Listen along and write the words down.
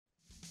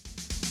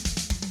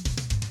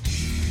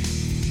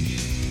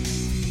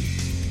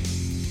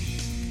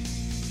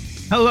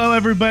Hello,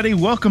 everybody.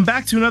 Welcome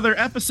back to another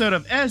episode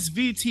of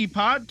SVT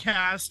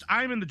Podcast.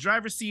 I'm in the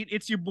driver's seat.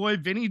 It's your boy,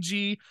 Vinny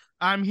G.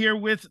 I'm here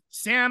with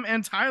Sam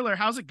and Tyler.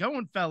 How's it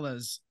going,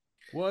 fellas?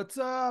 What's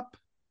up?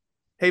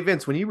 Hey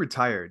Vince, when you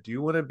retire, do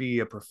you want to be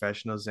a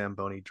professional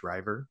Zamboni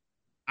driver?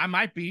 I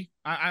might be.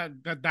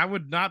 That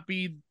would not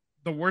be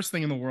the worst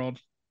thing in the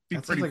world. Be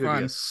That sounds pretty like it would be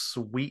fun. a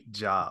sweet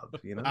job,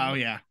 you know? Oh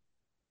yeah,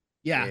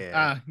 yeah.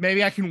 Yeah.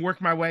 Maybe I can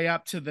work my way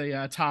up to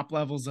the top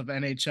levels of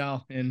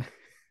NHL and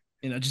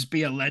just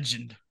be a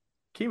legend.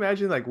 Can you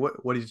imagine like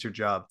what is your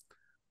job?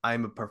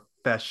 I'm a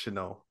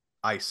professional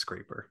ice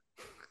scraper.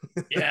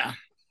 Yeah,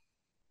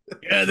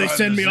 yeah. They Drive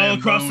send the me all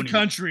across the Zamboni.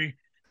 country.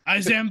 I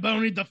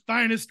zambonied the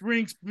finest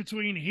rinks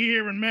between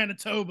here and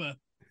Manitoba.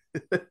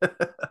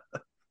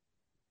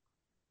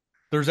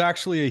 There's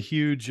actually a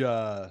huge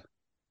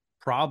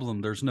problem.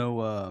 There's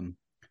no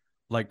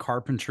like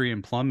carpentry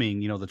and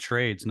plumbing, the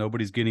trades.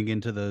 Nobody's getting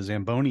into the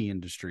Zamboni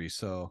industry.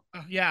 So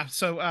Yeah,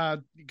 so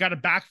got to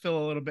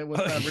backfill a little bit with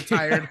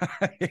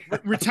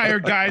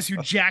retired guys who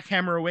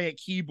jackhammer away at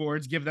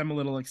keyboards, give them a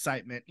little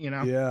excitement,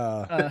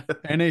 Yeah.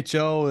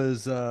 NHL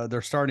is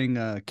they're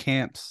starting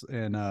camps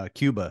in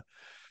Cuba.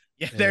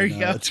 Yeah, there you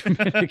go.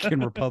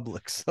 Dominican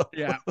Republic. So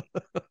Yeah.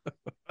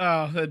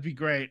 Oh, that'd be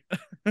great.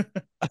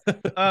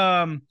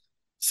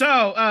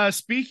 So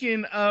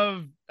speaking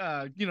of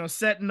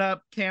setting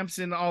up camps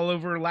in all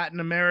over Latin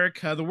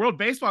America, the World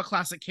Baseball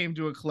Classic came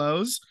to a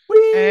close.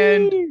 Whee!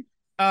 And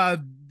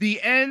the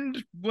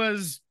end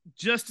was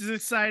just as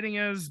exciting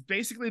as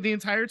basically the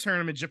entire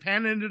tournament.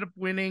 Japan ended up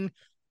winning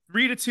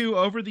 3-2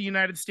 over the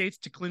United States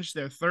to clinch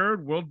their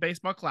third World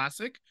Baseball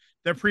Classic.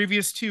 Their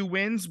previous two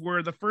wins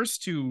were the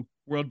first two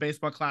World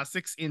Baseball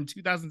Classics in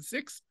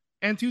 2006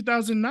 and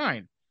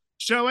 2009.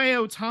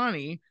 Shohei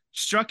Ohtani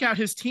struck out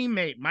his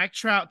teammate Mike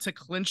Trout to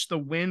clinch the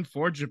win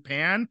for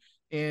Japan,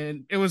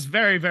 and it was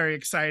very, very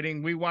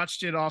exciting. We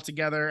watched it all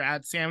together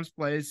at Sam's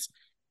place.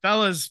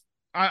 Fellas,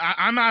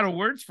 I'm out of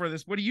words for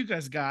this. What do you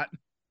guys got?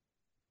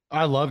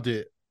 I loved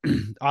it.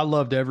 I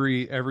loved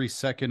every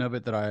second of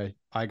it that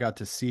I got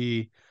to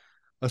see,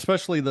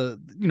 especially the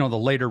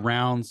later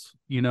rounds.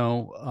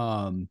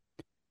 It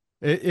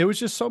was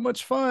just so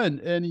much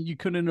fun, and you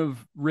couldn't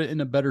have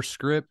written a better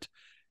script.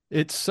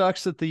 It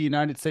sucks that the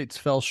United States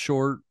fell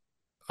short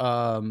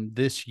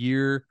this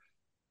year,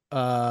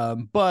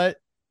 but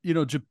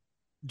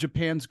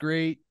Japan's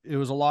great. It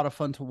was a lot of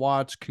fun to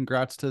watch.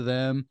 Congrats to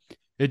them.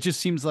 It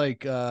just seems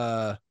like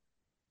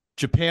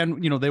Japan,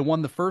 they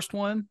won the first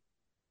one,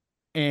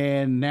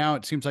 and now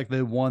it seems like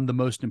they won the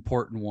most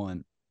important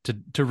one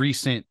to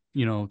recent,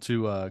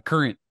 to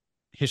current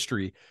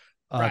history.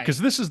 Because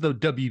this is the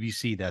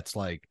WBC that's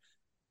like,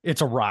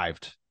 it's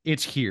arrived.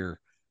 It's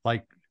here.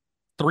 Like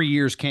 3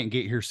 years can't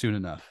get here soon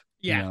enough.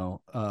 Yeah.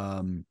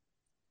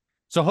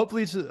 So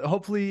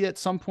hopefully at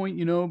some point,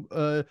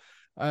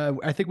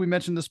 I think we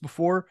mentioned this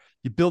before.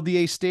 You build the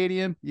A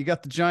Stadium, you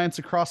got the Giants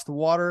across the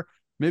water.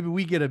 Maybe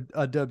we get a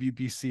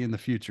WBC in the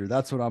future.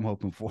 That's what I'm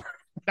hoping for.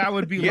 That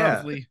would be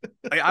lovely.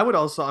 I would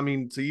also,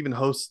 to even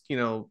host,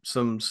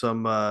 some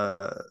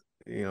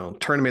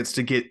tournaments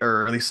to get,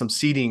 or at least some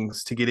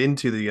seedings to get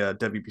into the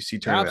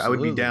WBC tournament. Absolutely. I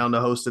would be down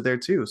to host it there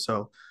too.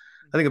 So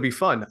I think it'd be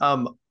fun.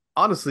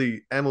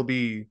 Honestly,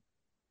 MLB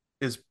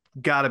is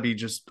got to be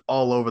just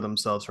all over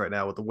themselves right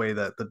now with the way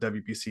that the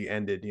WBC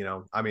ended.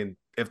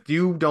 If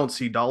you don't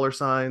see dollar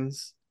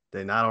signs,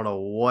 then I don't know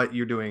what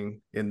you're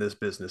doing in this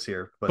business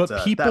here. But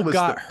people that was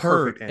got the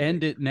hurt. perfect ending.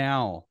 End it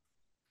now.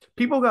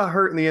 People got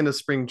hurt in the end of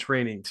spring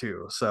training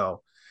too.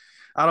 So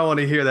I don't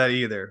want to hear that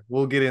either.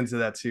 We'll get into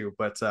that too.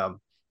 But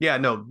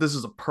this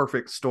is a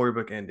perfect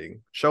storybook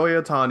ending.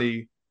 Shohei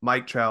Ohtani,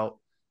 Mike Trout,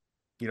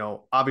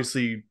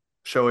 obviously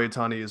Shohei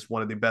Ohtani is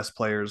one of the best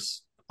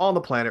players on the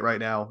planet right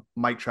now.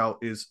 Mike Trout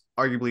is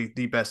arguably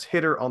the best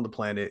hitter on the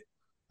planet.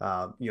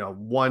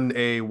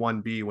 1A,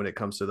 1B when it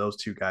comes to those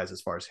two guys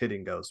as far as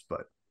hitting goes,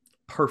 but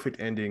perfect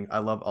ending. I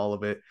love all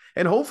of it.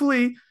 And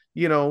hopefully,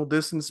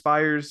 this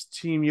inspires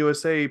Team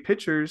USA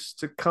pitchers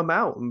to come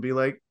out and be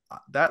like,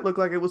 that looked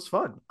like it was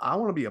fun. I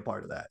want to be a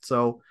part of that.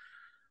 So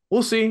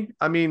we'll see.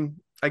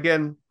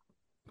 Again,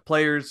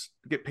 players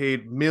get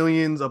paid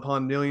millions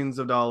upon millions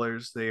of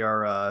dollars. They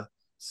are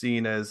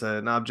seen as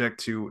an object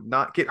to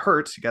not get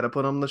hurt. You got to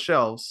put them on the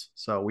shelves.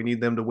 So we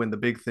need them to win the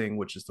big thing,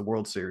 which is the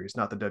World Series,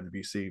 not the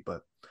WBC, but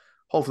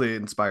hopefully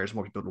it inspires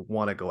more people to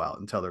want to go out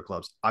and tell their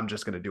clubs, I'm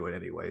just going to do it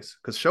anyways.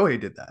 Because Shohei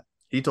did that.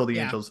 He told the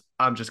Angels,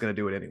 I'm just going to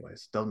do it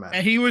anyways. Doesn't matter.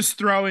 And he was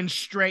throwing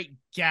straight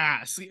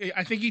gas.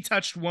 I think he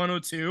touched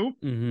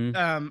 102,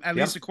 at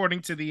least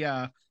according to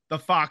the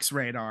Fox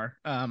radar.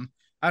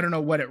 I don't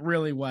know what it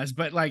really was,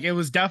 but like it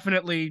was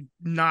definitely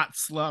not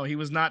slow. He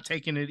was not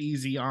taking it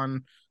easy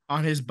on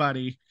his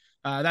buddy.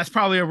 That's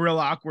probably a real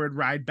awkward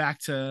ride back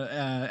to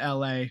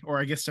LA,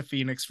 or I guess to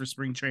Phoenix for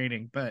spring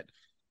training. But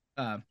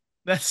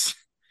that's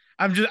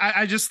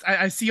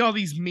I see all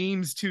these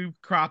memes too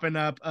cropping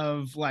up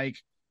of like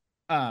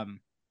Mike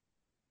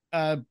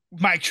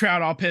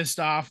Trout all pissed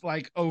off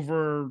like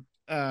over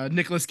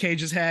Nicolas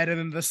Cage's head, and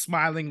then the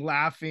smiling,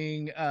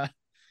 laughing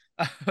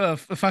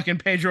fucking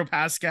Pedro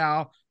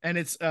Pascal, and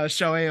it's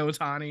Shohei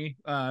Ohtani.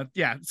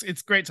 Yeah,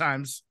 it's great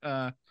times.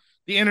 The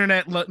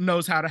internet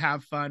knows how to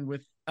have fun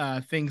with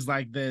things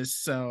like this.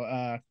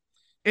 So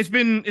it's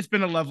been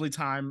a lovely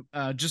time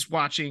just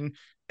watching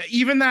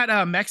even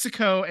that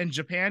Mexico and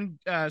Japan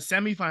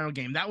semifinal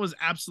game. That was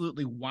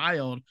absolutely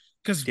wild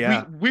because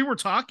we were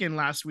talking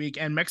last week,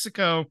 and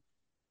Mexico,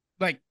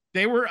 like,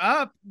 they were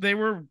up, they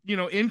were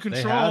in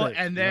control,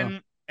 and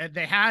then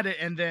they had it,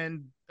 and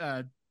then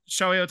Shohei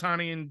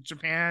Ohtani in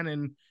Japan,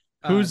 and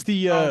who's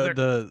the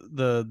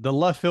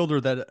left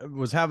fielder that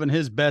was having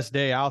his best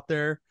day out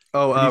there?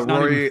 Oh, he's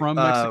not Rory even from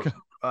Mexico.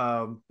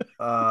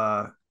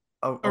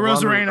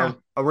 Arozarena.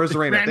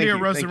 Randy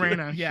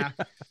Arozarena. Yeah.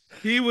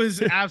 He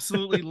was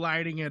absolutely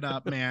lighting it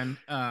up, man.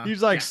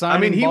 He's like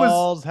signing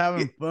balls,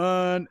 having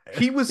fun.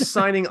 He was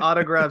signing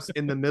autographs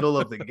in the middle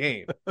of the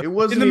game. It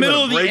wasn't in the even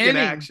middle a of the break in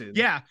inning. action.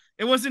 Yeah,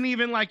 it wasn't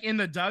even like in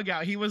the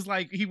dugout. He was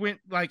like, he went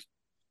like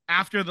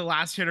after the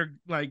last hitter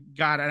like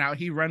got it out,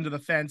 he run to the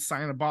fence,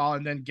 sign a ball,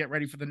 and then get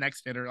ready for the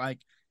next hitter. Like,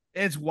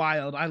 it's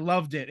wild. I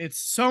loved it. It's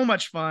so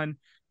much fun.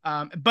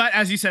 But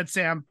as you said,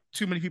 Sam,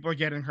 too many people are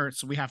getting hurt,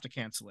 so we have to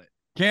cancel it.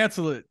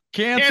 Cancel it.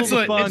 Cancel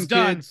the fun, it's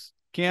done. kids.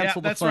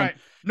 Cancel the that's fun. Right.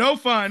 No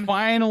fun.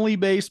 Finally,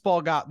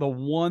 baseball got the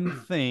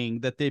one thing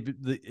that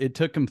it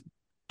took them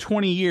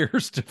 20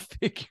 years to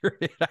figure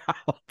it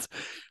out.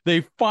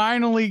 They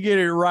finally get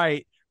it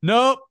right.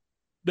 Nope.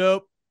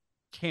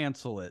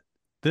 Cancel it.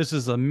 This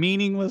is a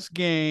meaningless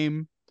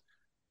game,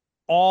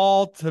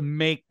 all to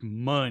make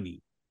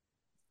money.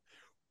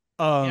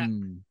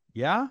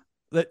 Yeah.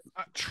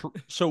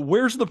 So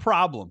where's the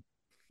problem?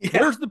 Yeah.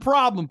 Where's the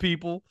problem,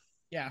 people?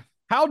 Yeah.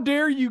 How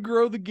dare you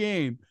grow the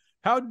game?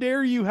 How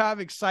dare you have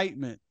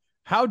excitement?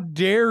 How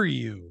dare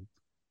you?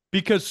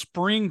 Because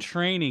spring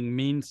training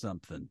means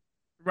something.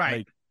 Right.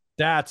 Like,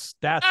 that's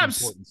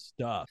important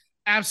stuff.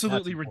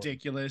 Absolutely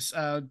ridiculous.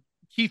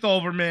 Keith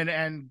Olbermann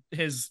and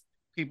his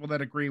people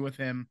that agree with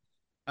him,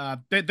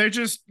 they're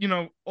just,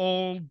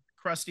 old,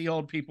 crusty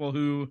old people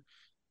who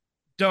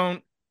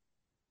don't,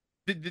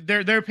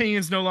 their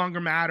opinions no longer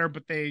matter,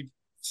 but they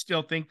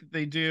still think that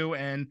they do,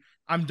 and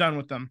I'm done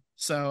with them.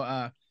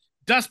 So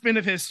dustbin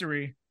of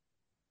history.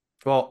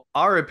 Well,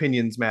 our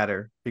opinions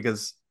matter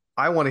because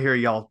I want to hear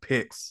y'all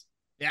picks.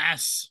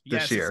 This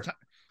year.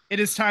 It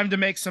is time to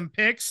make some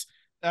picks.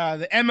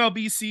 The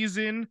MLB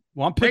season,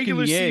 I'm picking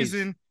regular the A's.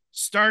 season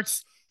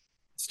starts.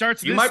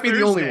 You might be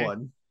Thursday. the only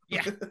one.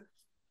 Yeah,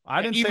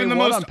 I didn't even say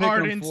what I'm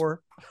picking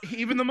for.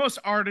 Even the most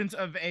ardent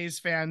of A's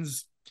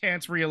fans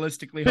can't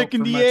realistically picking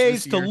hope for the much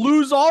A's this year. to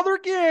lose all their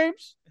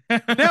games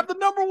and have the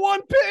number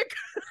one pick.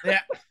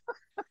 Yeah.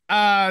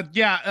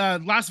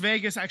 Las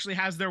Vegas actually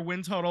has their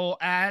win total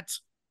at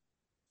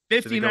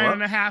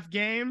 59.5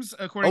 games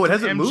according to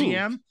the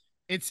MGM. Moved.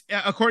 It's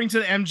according to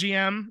the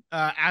MGM.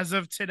 As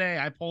of today,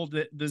 I pulled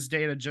this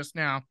data just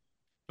now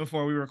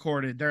before we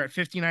recorded. They're at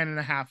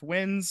 59.5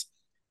 wins.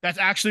 That's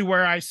actually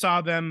where I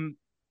saw them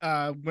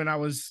when I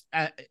was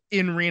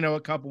in Reno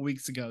a couple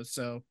weeks ago.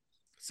 So,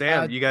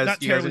 Sam, you guys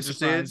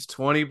interested?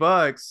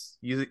 $20.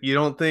 You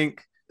don't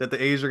think that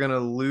the A's are going to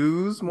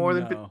lose more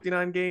than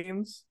 59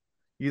 games?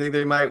 You think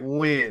they might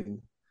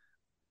win?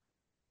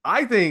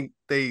 I think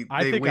they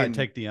win. I'd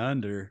take the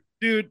under.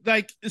 Dude,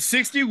 like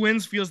 60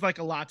 wins feels like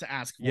a lot to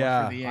ask for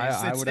for the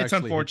A's. It's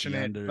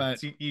unfortunate, but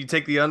so you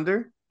take the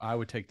under? I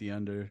would take the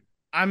under.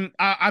 I'm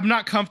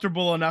not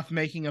comfortable enough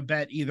making a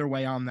bet either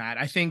way on that.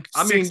 I think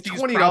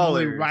 $20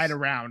 probably right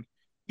around.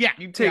 Yeah,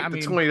 you take the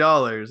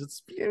 $20.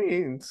 It's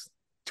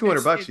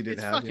 $200 you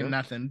didn't have. It's fucking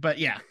nothing, but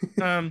yeah.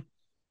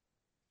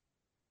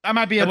 I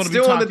might be able to be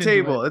still on the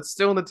table. It's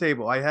still on the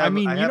table. I have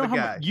a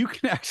guy. You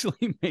can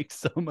actually make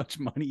so much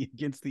money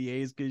against the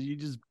A's because you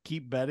just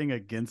keep betting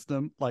against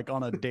them like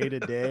on a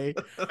day-to-day.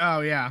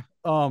 Oh yeah.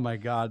 Oh my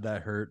God,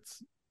 that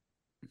hurts.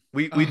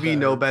 We'd be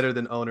no better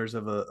than owners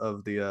of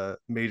the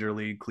Major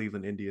League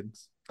Cleveland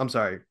Indians. I'm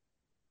sorry.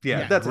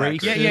 Yeah, that's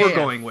right. Yeah, we're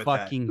going with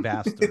fucking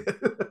that.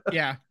 bastard.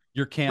 Yeah.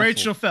 You're canceled.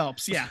 Rachel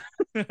Phelps, yeah.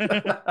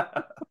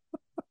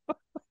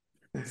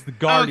 It's the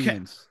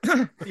Guardians.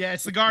 Okay. Yeah,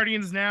 it's the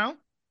Guardians now.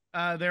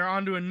 They're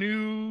on to a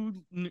new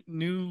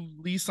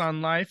lease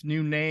on life,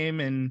 new name,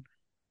 and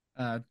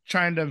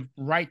trying to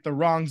right the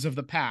wrongs of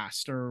the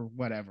past or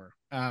whatever.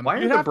 Why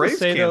are the Braves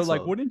canceled?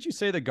 Like, wouldn't you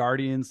say the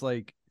Guardians?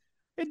 Like,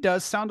 it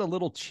does sound a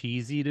little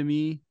cheesy to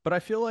me, but I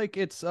feel like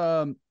it's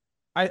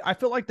I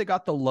feel like they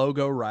got the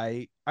logo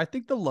right. I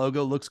think the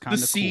logo looks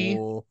kind of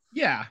cool.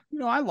 Yeah,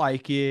 I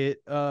like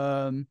it.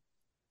 I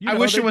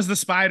wish it was the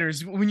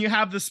spiders. When you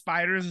have the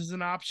spiders as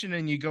an option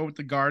and you go with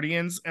the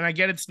Guardians, and I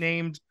get it's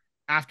named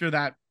after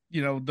that.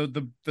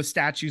 The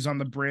statues on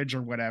the bridge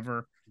or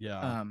whatever.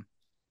 Yeah.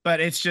 But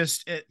it's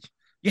just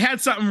you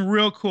had something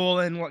real cool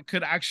and what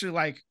could actually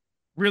like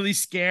really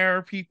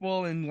scare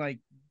people and like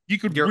you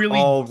could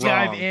really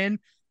dive in.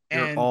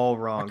 And you're all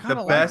wrong.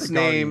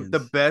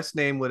 The best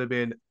name would have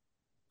been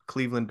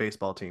Cleveland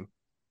baseball team.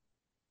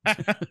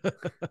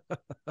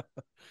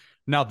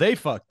 Now they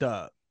fucked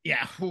up.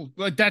 Yeah,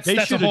 that's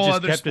a whole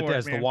other kept sport, it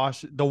as man.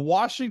 the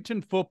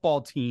Washington football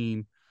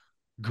team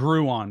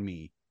grew on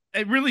me.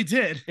 It really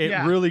did. It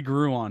Yeah. really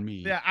grew on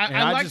me. Yeah. And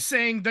I like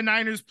saying the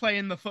Niners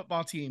playing the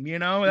football team,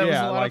 that was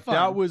a lot of fun.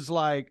 That was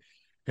like,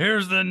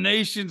 here's the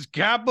nation's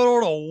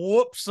capital to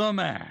whoop some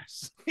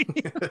ass.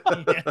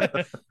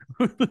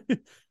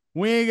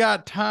 We ain't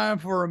got time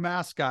for a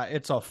mascot.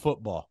 It's a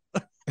football.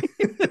 All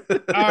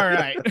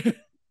right.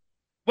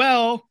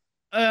 Well,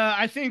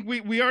 I think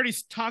we already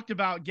talked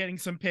about getting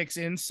some picks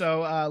in,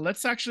 so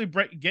let's actually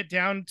get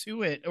down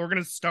to it. We're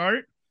going to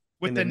start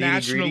with the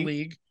National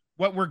League.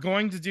 What we're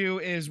going to do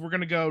is we're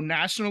going to go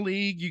National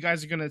League. You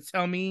guys are going to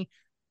tell me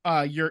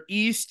your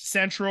East,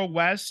 Central,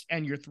 West,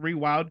 and your 3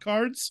 wild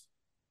cards.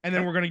 And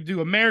then we're going to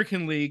do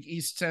American League,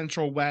 East,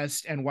 Central,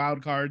 West, and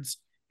wild cards.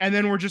 And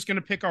then we're just going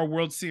to pick our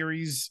World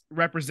Series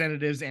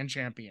representatives and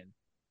champion.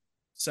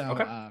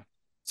 So,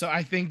 so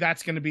I think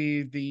that's going to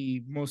be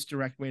the most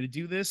direct way to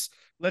do this.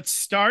 Let's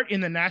start in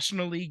the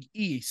National League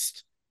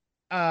East.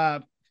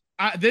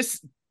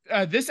 This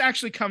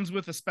actually comes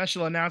with a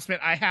special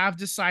announcement. I have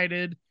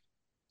decided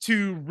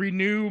to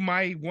renew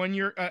my 1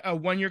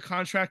 year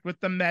contract with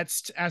the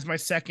Mets as my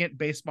second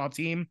baseball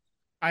team.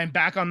 I'm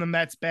back on the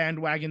Mets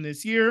bandwagon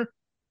this year.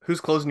 Who's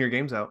closing your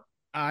games out?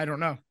 I don't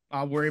know.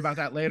 I'll worry about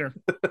that later.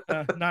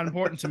 Not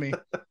important to me.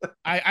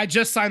 I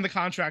just signed the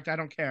contract. I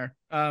don't care.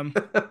 All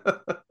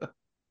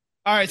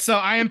right, so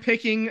I am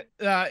picking.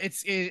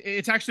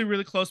 It's actually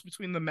really close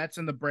between the Mets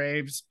and the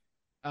Braves.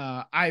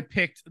 I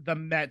picked the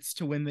Mets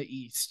to win the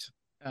East.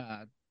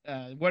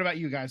 What about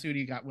you guys? Who do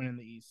you got winning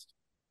the East?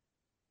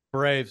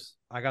 Braves.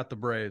 I got the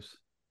Braves.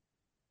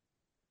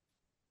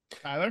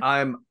 Tyler?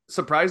 I'm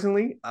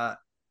surprisingly,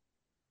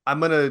 I'm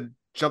gonna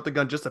jump the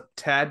gun just a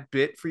tad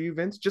bit for you,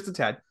 Vince, just a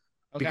tad,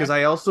 because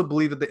I also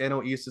believe that the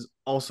NL East is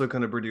also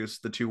going to produce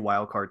the 2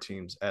 wild card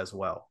teams as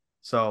well.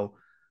 So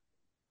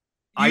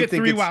I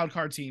think 3 wild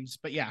card teams,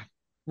 but yeah,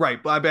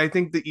 right. But I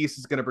think the East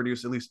is going to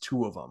produce at least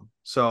 2 of them.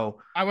 So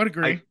I would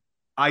agree.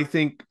 I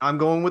think I'm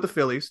going with the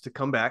Phillies to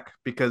come back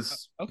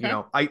because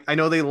I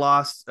know they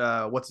lost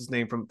what's his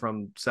name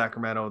from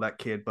Sacramento, that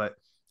kid, but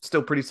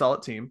still pretty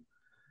solid team.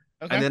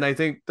 Okay. And then I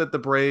think that the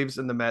Braves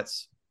and the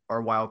Mets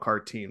are wild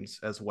card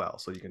teams as well,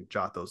 so you can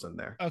jot those in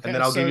there. Okay, and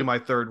then I'll give you my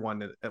third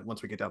one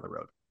once we get down the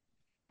road.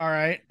 All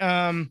right.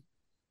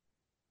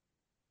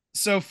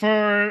 So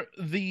for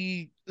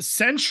the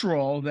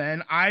Central,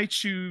 then I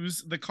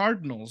choose the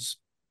Cardinals.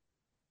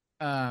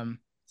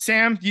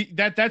 Sam,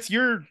 that's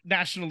your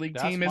National League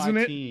team, isn't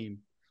it?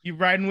 Team. You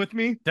riding with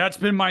me? That's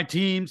been my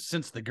team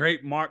since the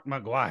great Mark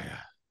McGwire.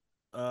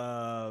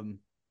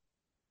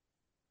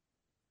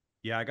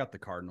 Yeah, I got the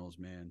Cardinals,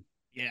 man.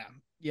 Yeah.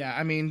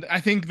 I mean, I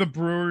think the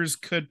Brewers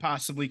could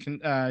possibly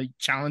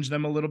challenge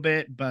them a little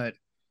bit, but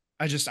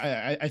I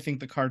think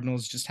the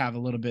Cardinals just have a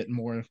little bit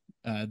more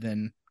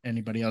than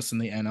anybody else in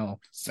the NL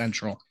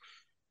Central.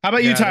 How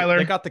about you, Tyler?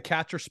 They got the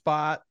catcher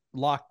spot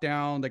locked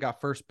down. They got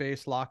first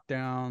base locked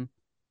down.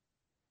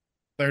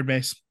 Third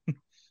base.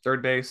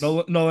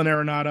 Nolan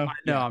Arenado.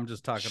 No, I'm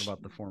just talking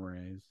about the former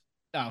A's.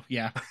 Oh,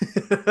 yeah.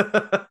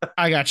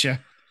 I got you.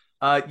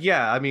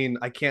 Yeah, I mean,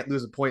 I can't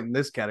lose a point in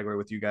this category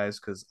with you guys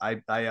because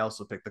I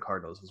also picked the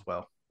Cardinals as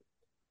well.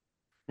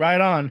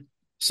 Right on.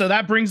 So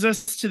that brings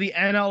us to the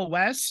NL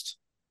West.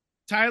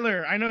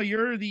 Tyler, I know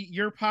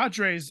your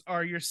Padres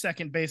are your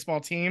second baseball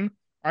team.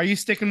 Are you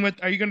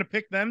going to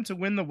pick them to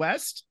win the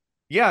West?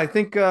 Yeah, I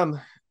think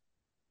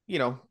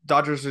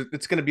Dodgers,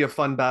 it's going to be a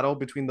fun battle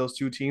between those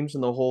 2 teams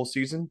in the whole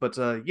season, but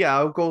yeah,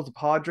 I'll go with the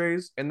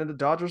Padres, and then the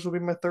Dodgers will be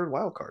my third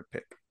wild card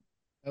pick.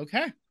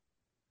 Okay.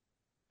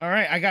 All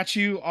right, I got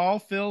you all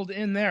filled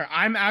in there.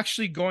 I'm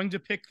actually going to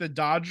pick the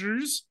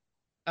Dodgers.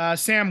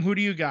 Sam, who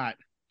do you got?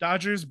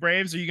 Dodgers,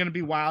 Braves? Are you going to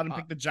be wild and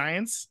pick the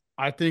Giants?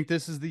 I think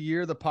this is the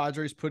year the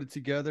Padres put it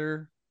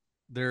together.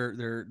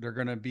 They're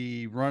going to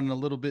be running a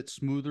little bit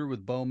smoother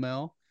with Bo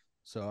Mel,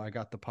 so I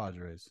got the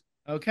Padres.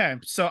 Okay,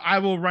 so I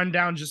will run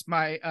down just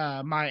my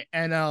my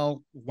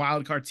NL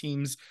wildcard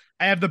teams.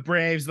 I have the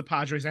Braves, the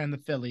Padres, and the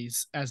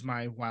Phillies as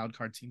my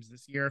wildcard teams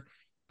this year.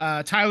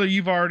 Tyler,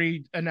 you've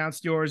already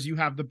announced yours. You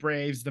have the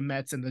Braves, the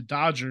Mets, and the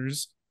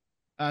Dodgers.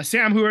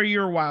 Sam, who are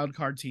your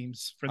wildcard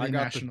teams for the National?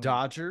 I got the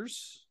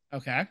Dodgers.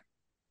 Okay.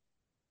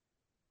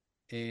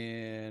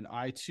 And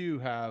I too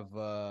have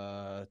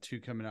 2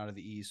 coming out of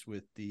the East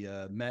with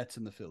the Mets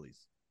and the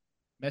Phillies.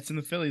 Mets and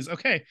the Phillies.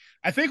 Okay.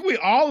 I think we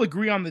all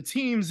agree on the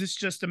teams. It's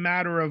just a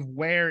matter of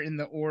where in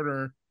the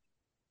order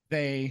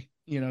they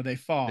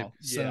fall.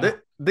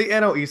 The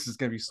NL East is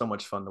going to be so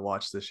much fun to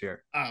watch this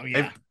year. Oh,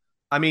 yeah.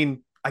 I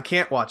mean, I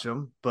can't watch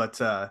them,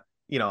 but, I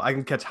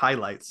can catch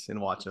highlights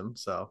and watch them.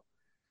 So.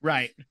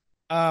 Right.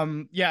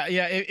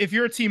 Yeah. If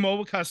you're a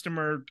T-Mobile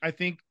customer, I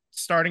think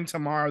starting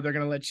tomorrow, they're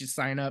going to let you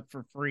sign up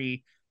for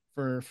free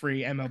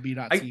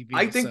MLB.TV.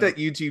 I think that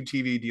YouTube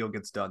TV deal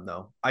gets done,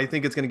 though. I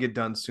think it's going to get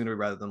done sooner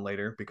rather than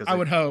later because I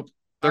would hope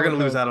they're going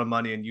to lose out on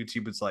money, and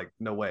YouTube is like,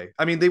 no way.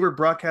 I mean, they were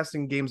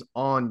broadcasting games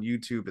on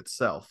YouTube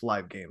itself,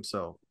 live games.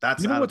 So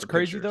that's what's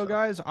crazy though,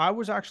 guys. I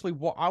was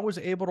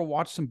able to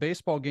watch some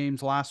baseball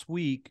games last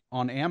week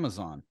on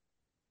Amazon.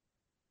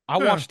 I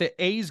watched the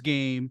A's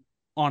game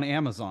on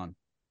Amazon.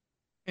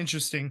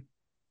 Interesting.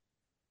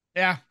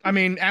 Yeah, I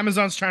mean,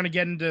 Amazon's trying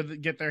to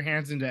get their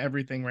hands into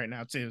everything right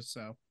now too.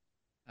 So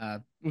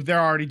they're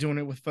already doing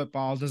it with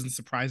football. It doesn't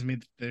surprise me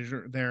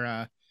that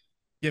they're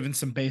giving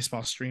some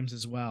baseball streams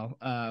as well.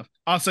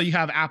 Also, you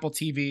have Apple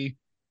TV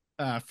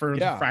for the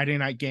Yeah. Friday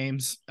night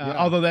games. Yeah.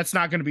 Although that's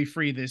not going to be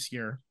free this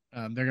year.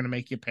 They're going to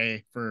make you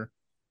pay for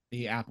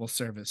the Apple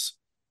service.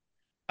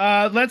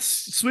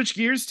 Let's switch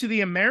gears to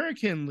the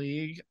American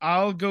League.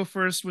 I'll go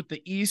first with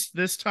the East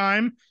this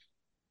time.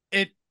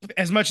 It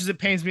as much as it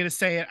pains me to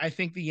say it, I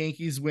think the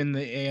Yankees win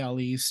the AL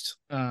East.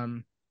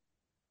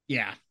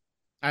 Yeah,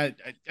 I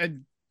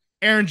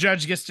Aaron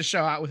Judge gets to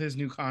show out with his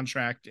new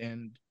contract,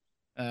 and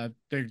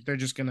they're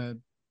just gonna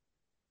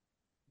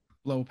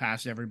blow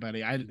past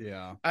everybody.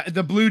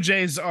 The Blue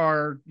Jays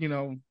are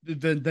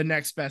the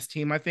next best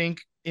team I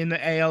think in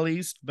the AL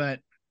East,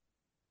 but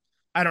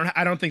I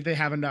don't think they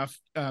have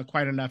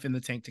quite enough in the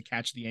tank to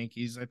catch the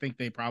Yankees. I think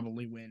they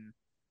probably win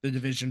the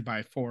division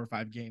by 4 or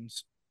 5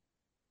 games.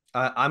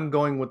 I'm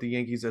going with the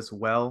Yankees as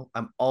well.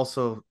 I'm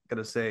also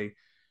gonna say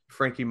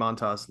Frankie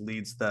Montas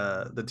leads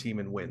the team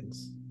in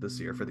wins this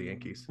year for the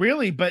Yankees.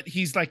 Really, but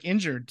he's like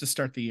injured to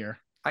start the year.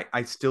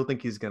 I still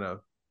think he's gonna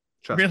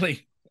trust. Really?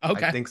 Me.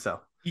 Okay. I think so.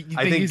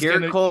 I think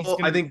Garrett Cole.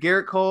 I think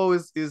Garrett Cole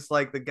is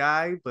like the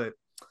guy, but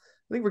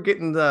I think we're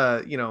getting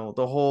the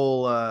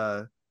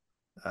whole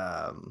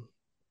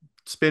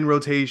spin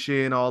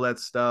rotation, all that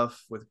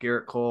stuff with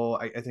Garrett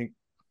Cole. I think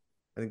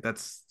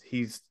that's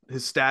his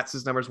stats,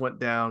 his numbers went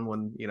down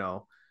when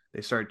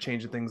they started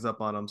changing things up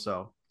on him.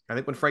 So I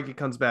think when Frankie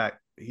comes back,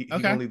 he's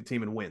gonna lead the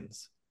team and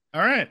wins.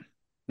 All right,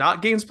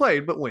 not games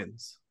played, but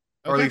wins,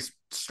 or at least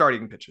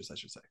starting pitches, I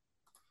should say.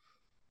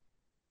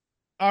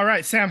 All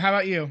right, Sam, how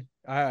about you?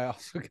 I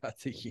also got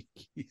the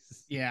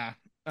Yankees. Yeah,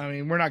 I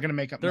mean we're not gonna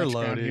make up they're much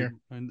loaded ground here.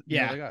 And,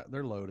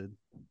 they're loaded.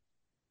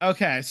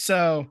 Okay,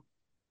 so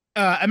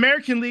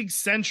American League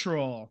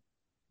Central.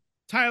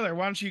 Tyler,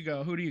 why don't you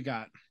go? Who do you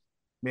got?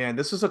 Man,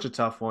 this is such a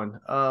tough one.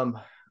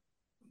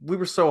 We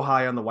were so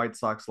high on the White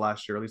Sox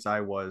last year, at least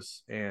I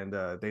was, and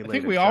I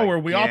think we all were.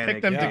 We all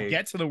picked them to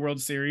get to the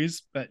World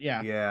Series, but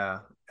yeah. Yeah.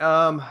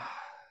 I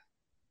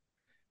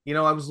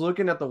was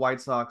looking at the White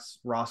Sox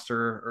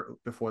roster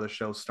before the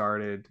show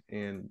started,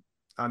 and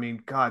I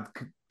mean, God,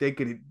 they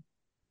could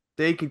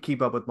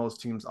keep up with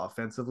most teams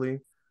offensively.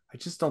 I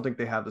just don't think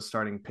they have the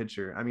starting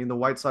pitcher. I mean, the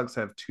White Sox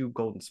have 2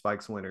 Golden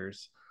Spikes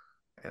winners,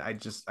 and I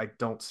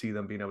don't see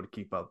them being able to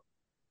keep up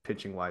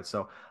pitching wise.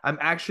 So I'm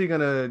actually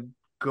gonna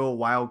go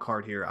wild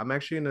card here. I'm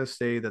actually gonna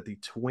say that the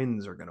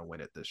Twins are gonna win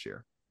it this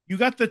year. You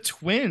got the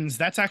Twins.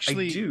 That's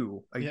actually I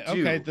do.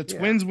 Okay, the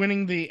Twins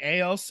winning the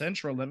AL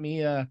Central. Let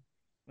me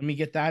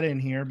get that in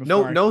here.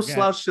 No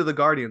slouch to the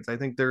Guardians. I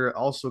think they're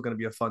also going to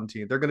be a fun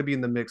team. They're going to be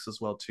in the mix as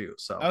well too.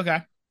 So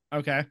okay.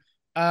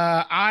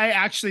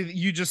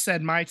 You just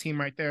said my team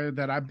right there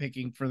that I'm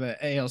picking for the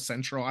AL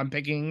Central. I'm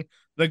picking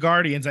the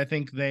Guardians. I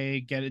think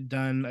they get it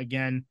done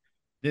again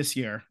this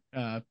year.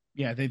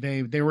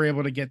 They were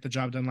able to get the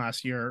job done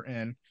last year,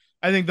 and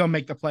I think they'll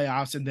make the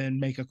playoffs and then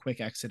make a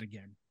quick exit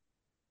again.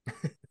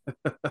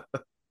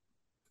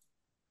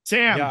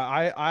 Sam.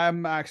 Yeah,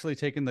 I'm actually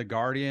taking the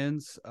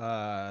Guardians.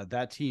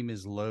 That team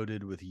is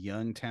loaded with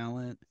young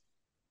talent,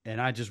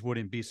 and I just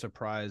wouldn't be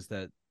surprised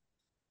that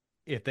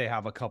if they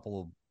have a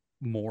couple of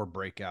more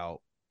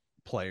breakout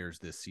players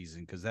this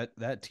season, because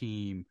that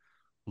team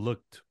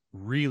looked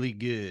really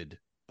good.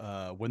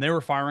 When they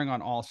were firing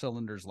on all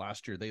cylinders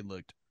last year, they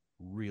looked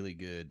really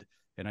good,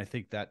 and I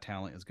think that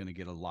talent is going to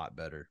get a lot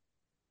better.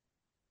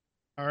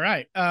 All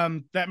right.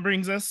 That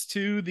brings us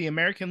to the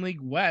American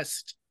League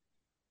West.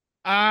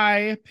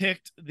 I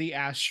picked the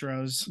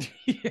Astros.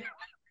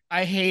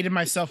 I hated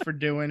myself for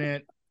doing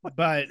it,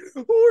 but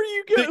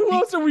who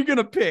else are we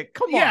gonna pick?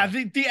 Come on. Yeah,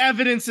 the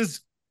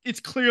evidence it's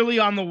clearly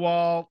on the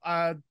wall.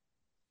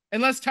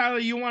 Unless Tyler,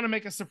 you want to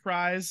make a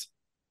surprise.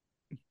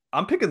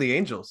 I'm picking the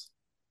Angels.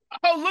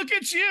 Oh, look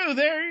at you.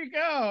 There you go.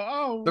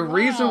 Oh, the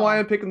reason why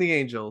I'm picking the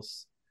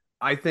Angels,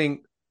 I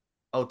think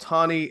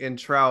Ohtani and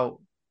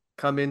Trout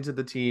come into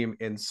the team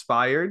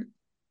inspired.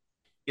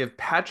 If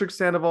Patrick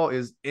Sandoval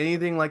is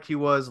anything like he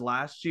was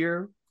last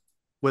year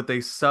with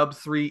a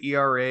sub-3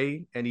 ERA,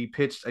 and he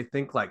pitched, I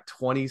think, like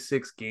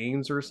 26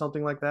 games or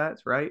something like that,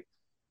 right?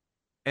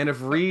 And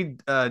if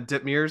Reed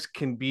Detmers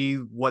can be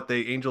what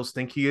the Angels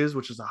think he is,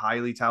 which is a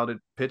highly talented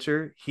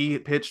pitcher, he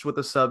pitched with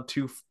a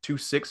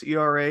sub-2.26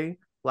 ERA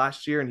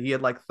last year, and he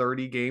had like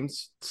 30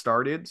 games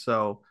started.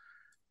 So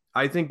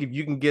I think if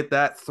you can get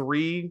that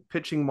 3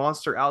 pitching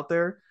monster out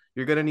there,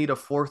 you're going to need a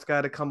 4th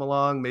guy to come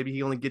along. Maybe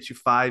he only gets you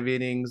 5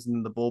 innings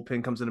and the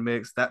bullpen comes in a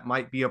mix. That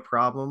might be a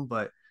problem.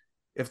 But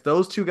if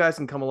those 2 guys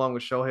can come along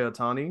with Shohei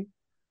Ohtani,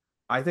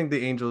 I think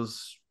the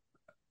Angels,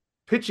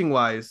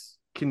 pitching-wise,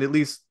 can at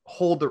least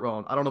hold their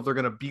own. I don't know if they're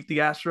going to beat the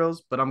Astros,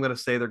 but I'm going to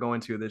say they're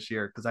going to this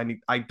year because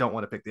I don't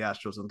want to pick the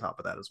Astros on top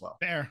of that as well.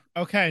 Fair.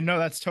 Okay. No,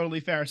 that's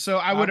totally fair. So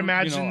I would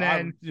imagine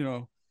then.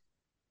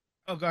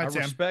 Oh, go ahead,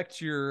 Sam. I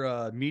respect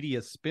your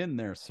media spin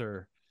there,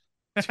 sir.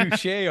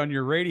 Touche on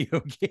your radio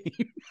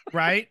game.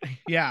 Right?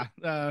 Yeah.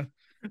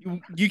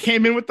 You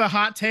came in with the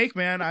hot take,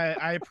 man.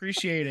 I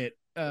appreciate it.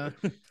 Hey,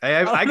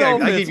 I don't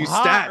know I if gave it's you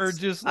hot or stats.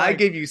 just I like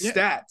gave you Yeah.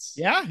 stats.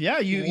 Yeah,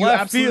 you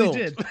left absolutely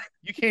field. did.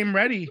 You came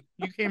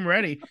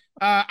ready.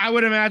 I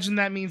would imagine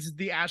that means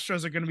the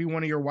Astros are going to be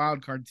one of your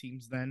wild card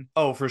teams then.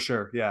 Oh, for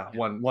sure. Yeah,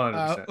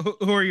 100%.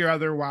 Who are your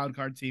other wild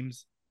card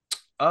teams?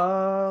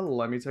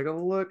 Let me take a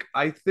look.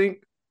 I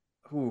think,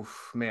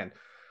 oof, man,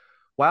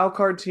 wild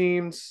card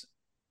teams.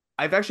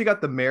 I've actually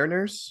got the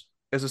Mariners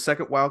as a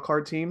second wild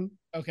card team,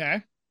 Okay.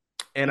 and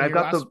And I've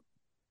your got last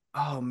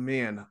oh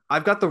man, man,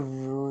 I've got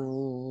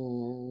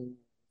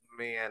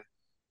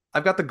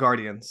the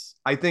Guardians.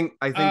 I think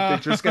they're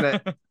just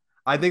gonna.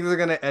 I think they're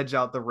gonna edge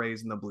out the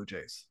Rays and the Blue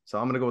Jays. So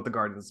I'm gonna go with the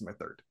Guardians as my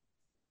third.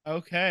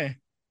 Okay.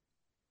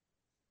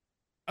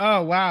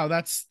 Oh wow,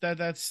 that's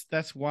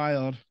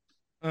wild.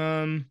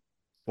 Um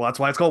Well, that's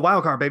why it's called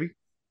wild card, baby.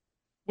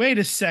 Wait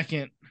a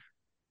second.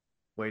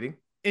 Waiting.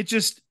 It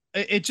just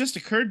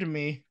occurred to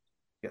me.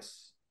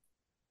 Yes.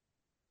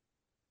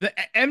 The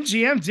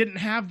MGM didn't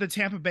have the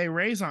Tampa Bay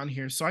Rays on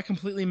here, so I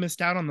completely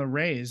missed out on the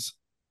Rays.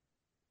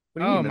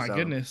 What do you mean Oh you my missed out on?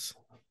 goodness.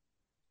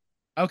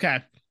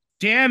 Okay.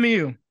 Damn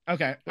you.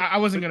 Okay. I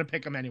wasn't gonna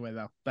pick them anyway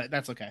though, but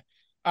that's okay.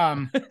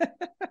 Um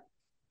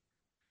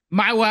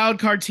my wild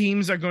card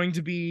teams are going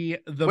to be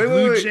the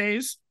Blue Wait.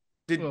 Jays.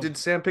 Did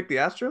Sam pick the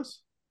Astros?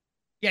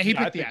 Yeah, he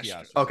Yeah, I picked the picked the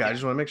Astros. Astros. Okay, I Yeah.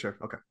 just want to make sure.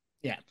 Okay.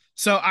 Yeah.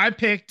 So I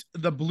picked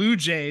the Blue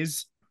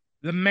Jays,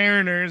 the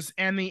Mariners,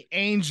 and the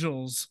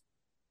Angels.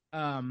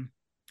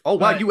 Oh wow,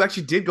 But you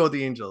actually did go with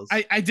the Angels.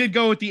 I did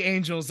go with the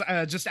Angels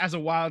just as a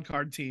wild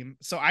card team.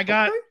 So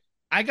Okay.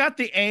 I got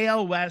the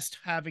AL West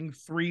having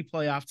 3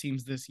 playoff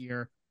teams this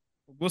year.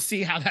 We'll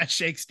see how that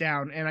shakes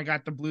down. And I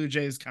got the Blue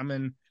Jays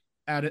coming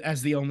out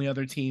as the only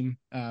other team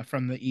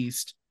from the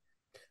East.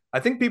 I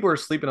think people are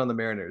sleeping on the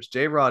Mariners.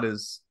 J Rod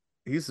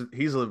he's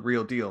a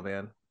real deal,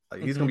 man.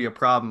 Like, he's gonna be a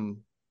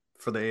problem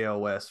for the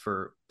AL West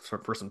for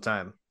some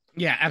time.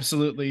 Yeah,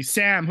 absolutely.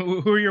 Sam,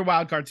 who are your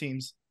wild card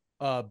teams?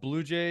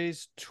 Blue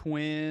Jays,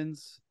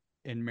 Twins,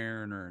 and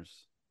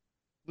Mariners.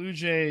 Blue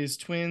Jays,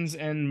 Twins,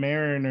 and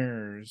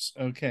Mariners.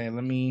 Okay,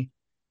 let me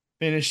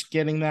finish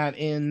getting that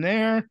in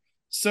there.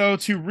 So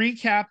to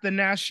recap the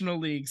National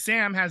League,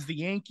 Sam has the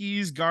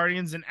Yankees,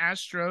 Guardians, and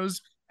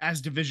Astros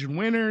as division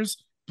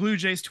winners, Blue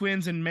Jays,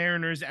 Twins, and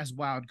Mariners as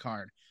wild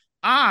card.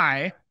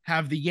 I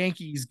have the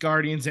Yankees,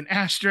 Guardians, and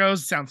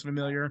Astros. Sounds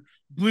familiar.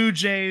 Blue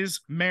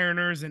Jays,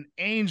 Mariners, and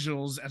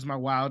Angels as my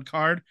wild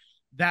card.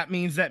 That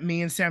means that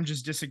me and Sam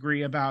just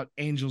disagree about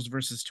Angels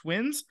versus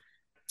Twins.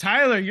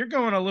 Tyler, you're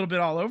going a little bit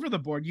all over the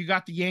board. You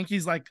got the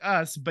Yankees like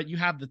us, but you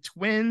have the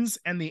Twins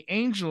and the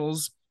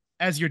Angels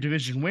as your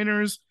division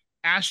winners,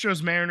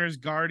 Astros, Mariners,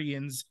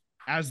 Guardians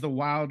as the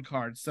wild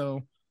card.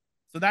 So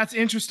that's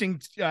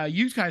interesting.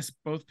 You guys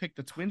both picked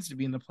the Twins to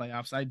be in the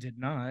playoffs. I did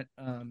not.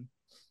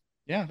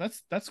 Yeah,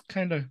 that's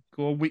kind of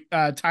cool. We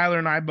Tyler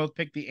and I both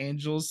picked the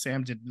Angels.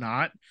 Sam did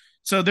not.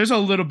 So there's a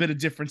little bit of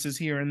differences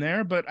here and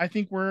there, but I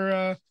think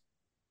we're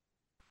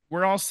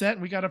all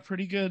set. We got a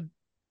pretty good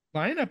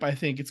lineup. I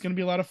think it's going to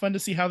be a lot of fun to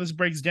see how this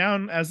breaks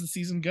down as the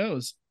season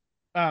goes.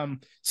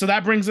 So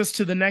that brings us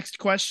to the next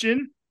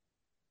question.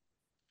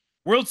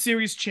 World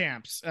Series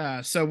champs.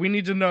 So we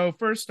need to know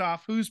first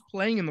off who's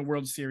playing in the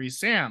World Series.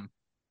 Sam,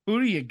 who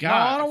do you No,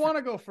 got? I don't want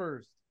to go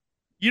first.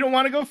 You don't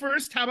want to go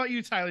first? How about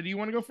you, Tyler? Do you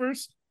want to go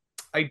first?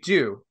 I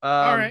do.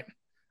 All right.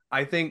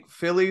 I think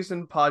Phillies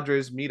and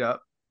Padres meet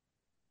up.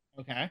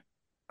 Okay.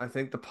 I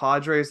think the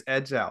Padres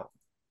edge out.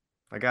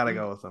 I gotta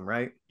go with them,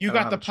 right? You I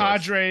don't got the have a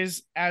choice.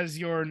 Padres as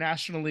your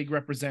National League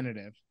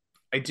representative.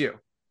 I do.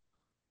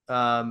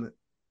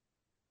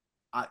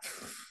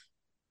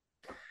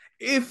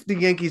 If the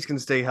Yankees can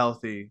stay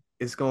healthy,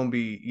 it's going to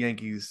be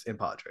Yankees and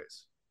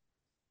Padres.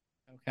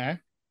 Okay.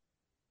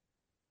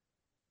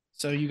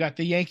 So you got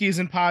the Yankees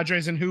and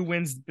Padres, and who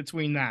wins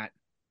between that?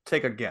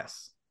 Take a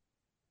guess.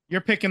 You're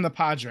picking the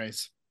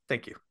Padres.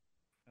 Thank you.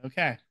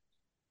 Okay.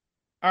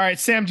 All right,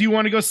 Sam, do you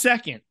want to go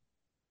second?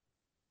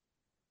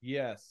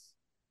 Yes.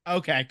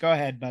 Okay, go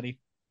ahead, buddy.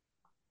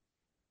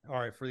 All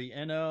right, for the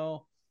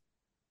NL,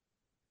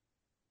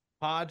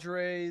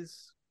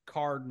 Padres,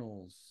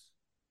 Cardinals.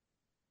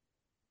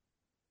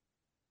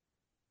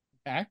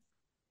 Okay.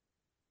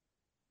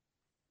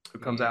 Who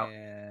comes out?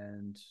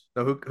 And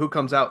No, who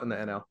comes out in the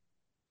NL?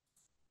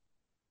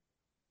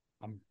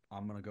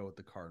 I'm gonna go with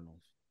the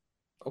Cardinals.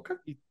 Okay.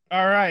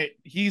 All right.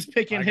 He's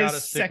picking I his gotta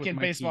stick with second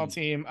my baseball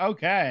team. team.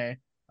 Okay.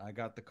 I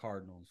got the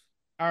Cardinals.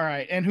 All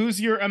right. And who's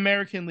your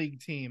American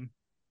League team?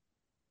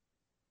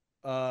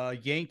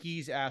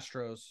 Yankees,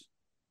 Astros.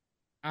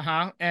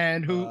 Uh-huh.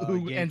 And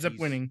who ends up Yankees.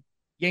 winning?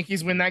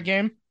 Yankees win that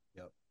game?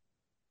 Yep.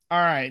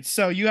 All right.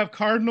 So you have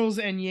Cardinals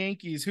and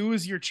Yankees. Who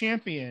is your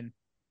champion?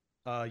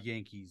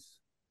 Yankees.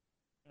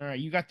 All right.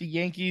 You got the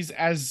Yankees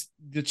as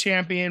the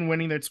champion,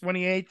 winning their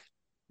 28th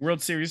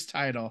World Series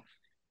title.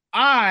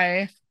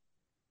 I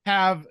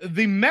have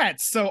the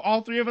Mets. So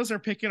all three of us are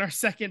picking our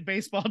second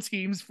baseball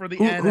teams for the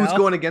NL. Who's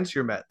going against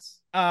your Mets?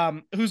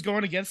 Who's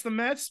going against the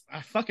Mets?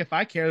 Fuck if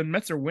I care. The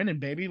Mets are winning,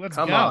 baby. Let's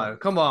go.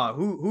 Come on.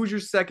 Who's your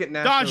second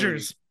national?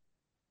 Dodgers. League?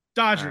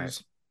 Dodgers.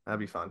 Right. That'd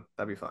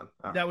be fun.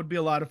 That would be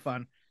a lot of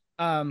fun.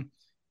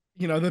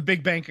 the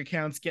big bank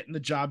accounts getting the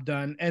job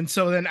done. And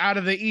so then out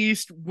of the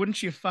East,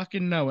 wouldn't you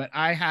fucking know it?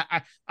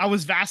 I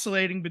was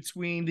vacillating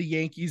between the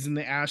Yankees and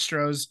the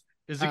Astros.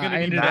 Is it going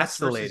to be Mets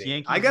versus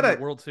Yankees in the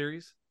World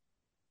Series?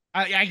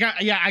 I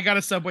got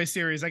a Subway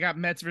Series. I got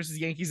Mets versus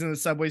Yankees in the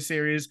Subway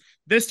Series.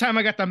 This time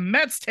I got the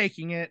Mets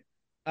taking it.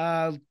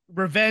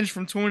 Revenge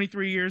from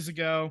 23 years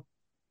ago.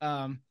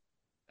 The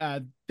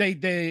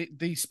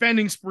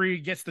spending spree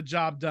gets the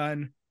job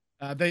done.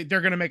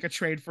 They're gonna make a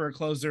trade for a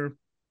closer.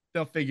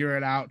 They'll figure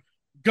it out.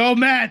 Go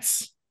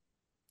Mets!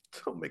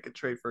 Don't make a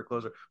trade for a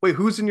closer. Wait,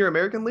 who's in your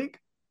American League?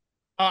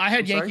 I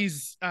had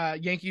Yankees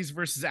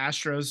versus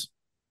Astros.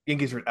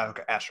 Yankees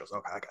okay, Astros.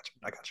 Okay, I got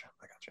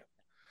you.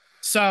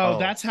 So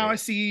that's how I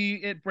see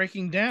it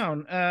breaking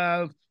down.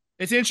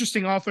 It's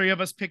interesting. All three of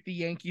us picked the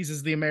Yankees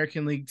as the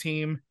American League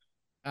team.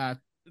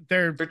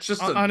 They're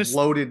just a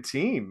loaded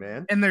team,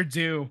 man. And they're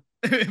due.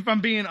 If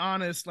I'm being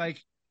honest,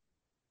 like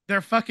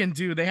they're fucking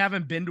due. They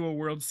haven't been to a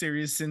World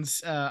Series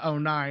since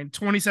 2009.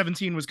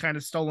 2017 was kind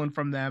of stolen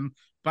from them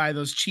by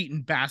those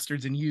cheating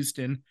bastards in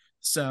Houston.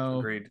 So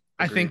Agreed.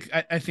 I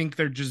think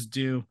they're just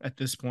due at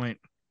this point.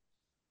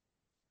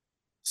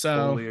 So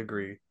totally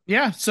agree.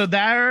 Yeah, so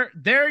there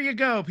you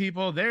go,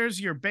 people. There's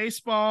your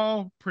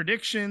baseball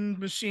prediction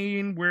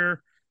machine. We're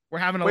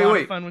having a lot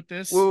of fun with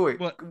this. Wait.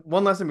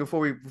 One last thing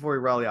before we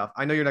rally off.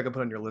 I know you're not gonna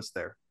put on your list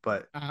there,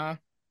 but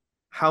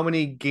how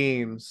many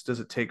games does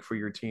it take for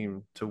your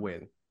team to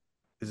win?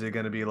 Is it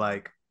gonna be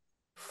like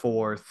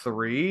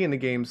 4-3 in the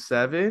game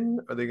 7?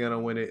 Are they gonna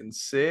win it in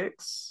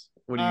 6?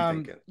 What are you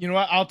thinking? You know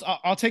what?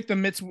 I'll take the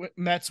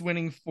Mets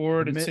winning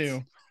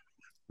 4-2.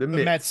 The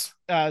Mets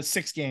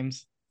 6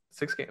 games.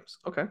 6 games.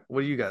 Okay.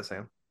 What do you guys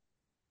saying?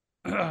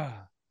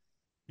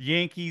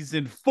 Yankees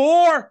in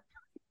 4.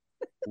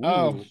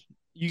 Oh,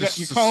 you're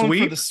calling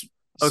sweep? for the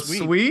a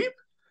sweep?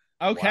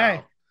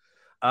 Okay.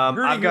 Wow.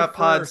 I've got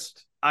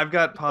pods. I've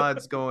got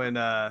pods going.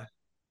 I'll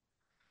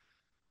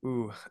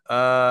go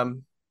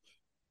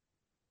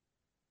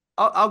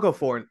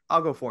 4.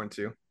 I'll go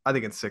 4-2. I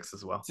think it's 6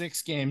 as well.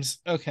 6 games.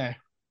 Okay.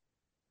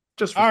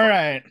 Just all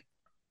right.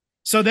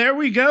 So there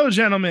we go,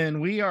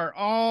 gentlemen. We are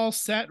all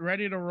set,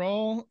 ready to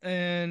roll,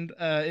 and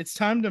it's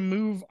time to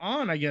move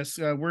on. I guess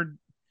we're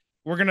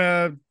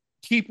gonna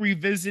keep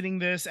revisiting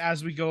this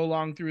as we go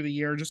along through the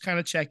year. Just kind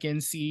of check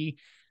in, see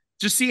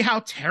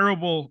how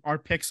terrible our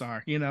picks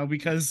are.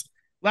 Because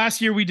last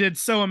year we did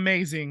so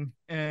amazing,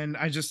 and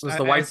it was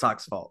the White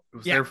Sox fault. It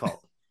was their fault.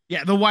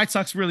 Yeah, the White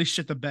Sox really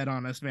shit the bed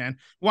on us, man.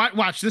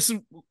 Watch this.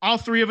 All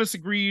 3 of us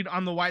agreed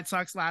on the White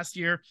Sox last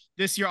year.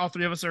 This year, all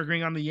 3 of us are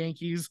agreeing on the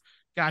Yankees.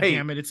 God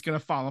damn it, it's going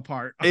to fall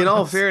apart. In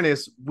all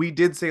fairness, we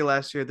did say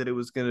last year that it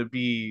was going to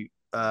be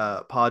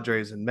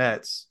Padres and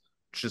Mets.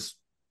 Just,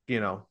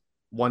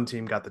 one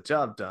team got the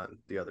job done.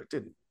 The other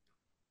didn't.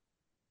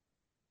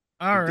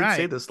 We did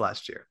say this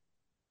last year.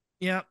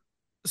 Yeah.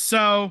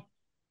 So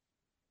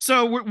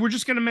we're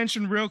just going to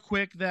mention real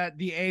quick that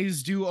the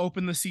A's do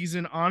open the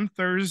season on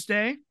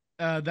Thursday.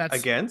 That's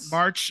against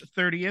March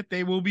 30th.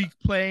 They will be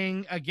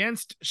playing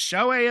against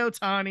Shohei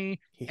Ohtani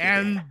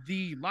and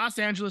the Los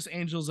Angeles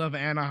Angels of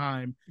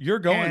Anaheim. You're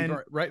going,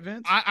 right,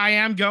 Vince? I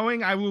am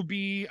going. I will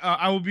be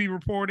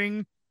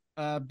reporting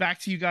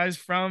back to you guys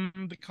from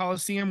the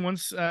Coliseum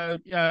once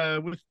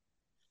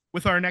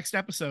with our next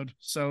episode.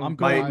 So I'm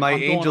going. My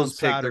Angels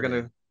pick. They're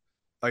gonna.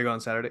 Are you going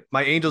on Saturday?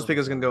 My Angels pick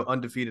is gonna go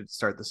undefeated to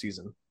start the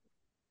season.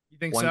 You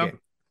think so? Game.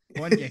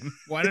 One game.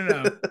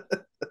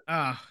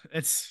 1-0.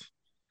 It's.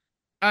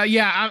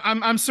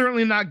 I'm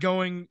certainly not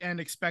going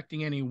and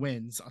expecting any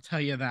wins. I'll tell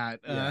you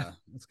that.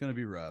 It's gonna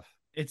be rough.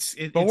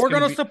 But we're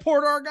gonna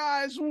support our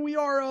guys when we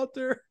are out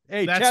there.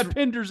 Hey, Chad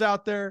Pinder's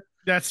out there.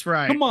 That's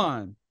right. Come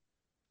on.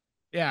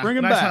 Yeah, bring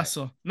him back.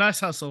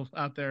 Nice hustle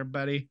out there,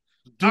 buddy.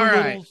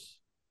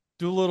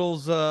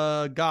 Doolittle's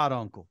god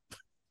uncle.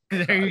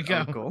 There you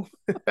go.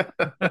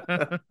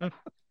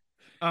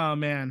 Oh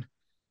man.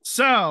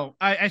 So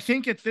I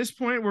think at this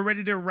point we're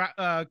ready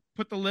to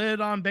put the lid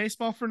on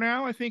baseball for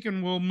now. I think,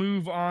 and we'll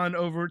move on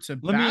over to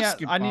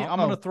basketball. I'm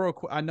going to throw.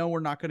 I know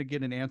we're not going to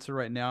get an answer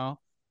right now,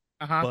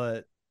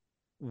 but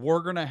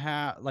we're going to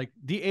have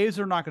the A's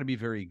are not going to be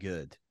very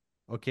good.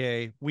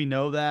 Okay, we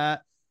know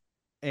that,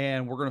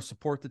 and we're going to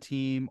support the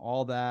team.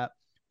 All that.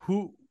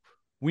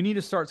 We need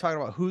to start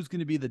talking about who's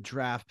going to be the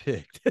draft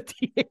pick that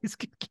the A's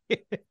can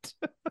get.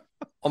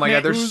 Oh my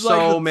God, there's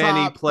so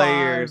many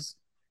players.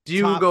 Do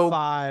you go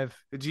 5?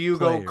 Do you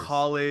go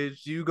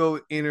college? Do you go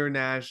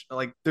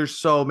international? There's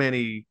so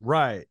many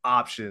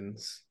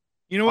options.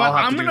 You know what?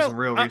 I'm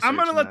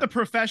gonna let the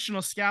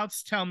professional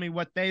scouts tell me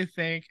what they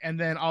think, and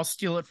then I'll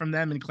steal it from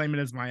them and claim it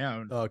as my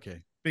own.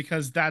 Okay.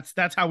 Because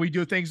that's how we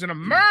do things in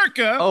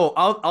America. Oh,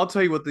 I'll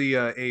tell you what the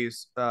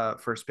A's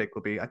first pick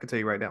will be. I can tell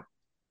you right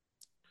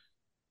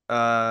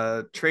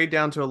now. Trade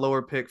down to a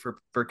lower pick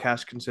for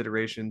cash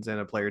considerations and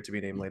a player to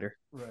be named later.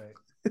 Right.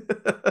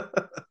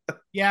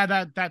 Yeah,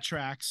 that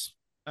tracks.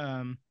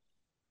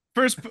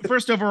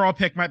 First overall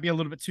pick might be a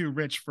little bit too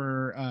rich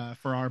for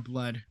our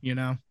blood,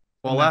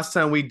 Well, last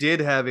time we did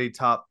have a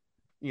top,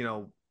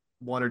 1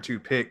 or 2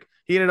 pick.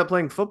 He ended up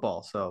playing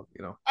football, so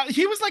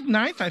He was like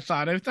ninth. I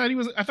thought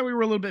we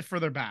were a little bit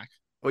further back.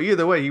 Well,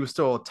 either way, he was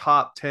still a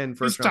top 10 He was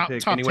first round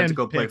pick, and he went to 10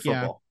 go play pick. Yeah.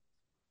 football.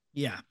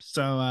 Yeah.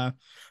 So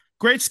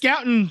great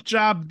scouting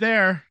job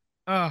there.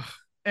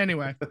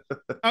 Anyway.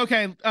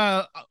 Okay.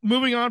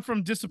 Moving on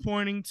from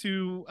disappointing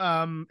to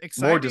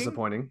exciting. More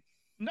disappointing.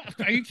 No,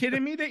 are you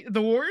kidding me?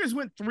 The Warriors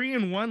went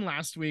 3-1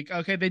 last week.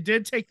 Okay, they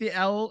did take the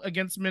L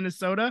against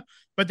Minnesota,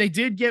 but they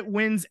did get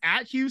wins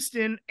at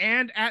Houston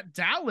and at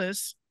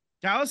Dallas.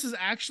 Dallas is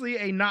actually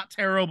a not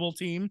terrible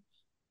team.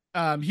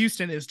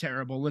 Houston is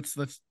terrible. Let's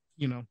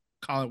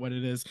call it what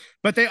it is.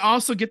 But they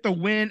also get the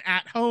win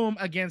at home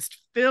against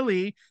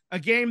Philly, a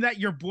game that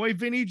your boy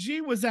Vinny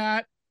G was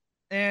at,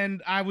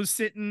 and I was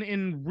sitting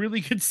in really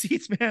good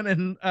seats, man.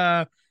 And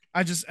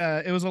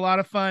it was a lot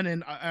of fun.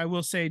 And I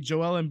will say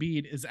Joel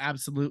Embiid is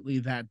absolutely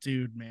that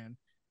dude, man.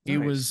 He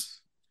was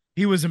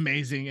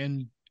amazing.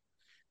 And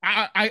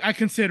I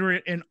consider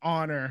it an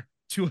honor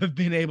to have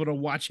been able to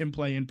watch him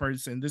play in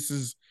person. This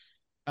is,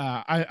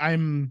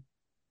 I'm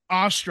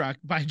awestruck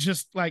by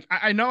just like,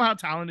 I know how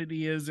talented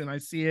he is and I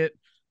see it,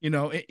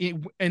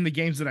 in the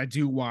games that I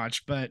do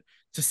watch, but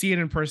to see it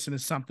in person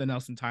is something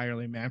else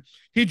entirely, man.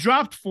 He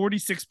dropped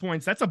 46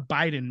 points. That's a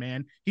Biden,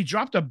 man. He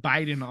dropped a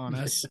Biden on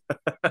us.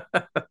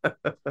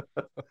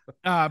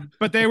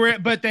 But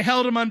they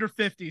held him under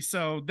 50.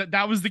 So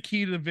that was the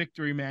key to the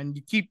victory, man.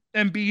 You keep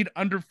Embiid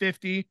under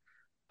 50.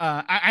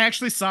 I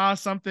actually saw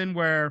something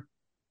where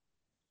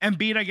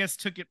Embiid, I guess,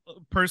 took it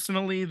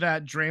personally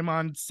that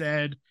Draymond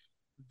said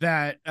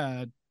that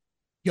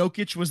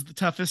Jokic was the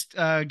toughest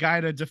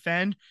guy to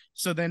defend.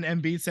 So then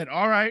Embiid said,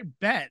 all right,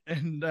 bet.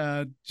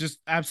 And just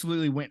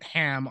absolutely went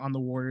ham on the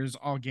Warriors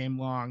all game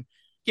long.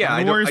 Yeah,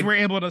 the Warriors were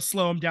able to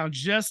slow him down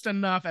just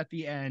enough at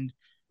the end.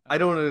 I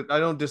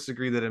don't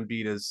disagree that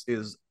Embiid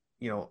is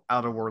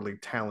outerworldly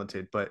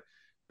talented, but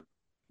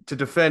to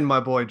defend my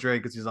boy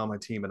Drake because he's on my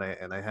team and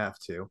I have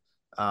to.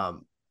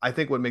 I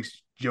think what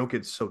makes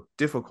Jokic so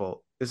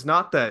difficult is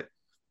not that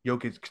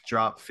Jokic could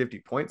drop 50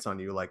 points on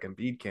you like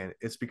Embiid can.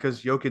 It's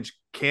because Jokic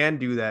can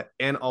do that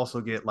and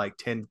also get like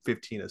 10,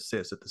 15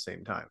 assists at the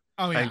same time.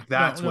 Oh, yeah. I think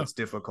that's what's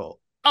difficult.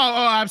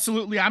 Oh,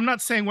 absolutely. I'm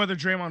not saying whether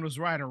Draymond was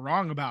right or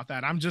wrong about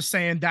that. I'm just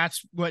saying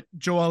that's what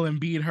Joel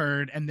Embiid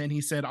heard, and then he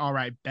said, all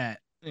right, bet.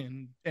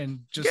 And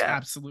just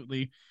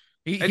absolutely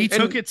he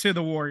took it to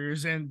the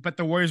Warriors, but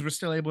the Warriors were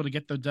still able to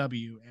get the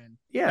W. And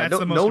that's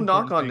no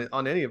knock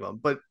on any of them.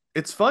 But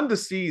it's fun to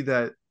see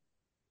that,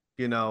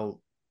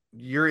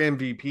 your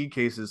MVP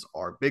cases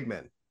are big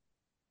men.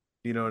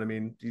 You know what I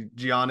mean?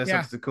 Giannis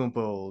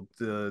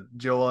Antetokounmpo,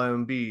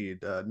 Joel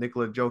Embiid,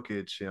 Nikola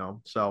Jokic,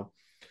 so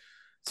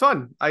it's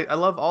fun. I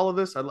love all of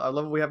this. I love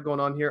what we have going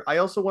on here. I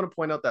also want to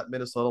point out that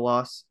Minnesota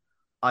loss.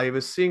 I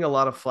was seeing a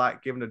lot of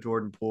flack given to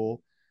Jordan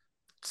Poole.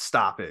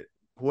 Stop it.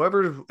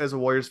 Whoever as a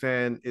Warriors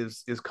fan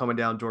is coming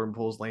down Jordan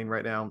Poole's lane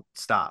right now,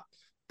 stop.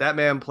 That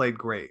man played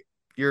great.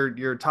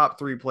 Your top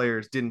 3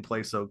 players didn't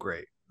play so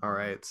great. All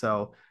right.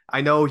 So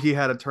I know he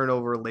had a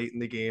turnover late in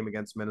the game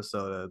against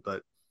Minnesota,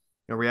 but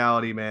in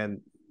reality, man,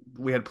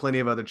 we had plenty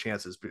of other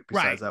chances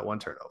besides that one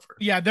turnover.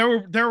 Yeah,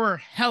 there were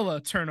hella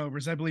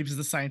turnovers, I believe is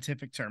the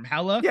scientific term.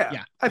 Hella?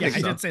 Yeah. I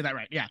did say that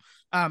right. Yeah.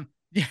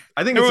 Yeah.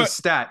 I think it's a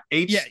stat.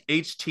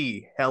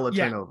 HT, hella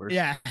turnovers.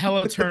 Yeah,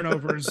 hella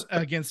turnovers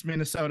against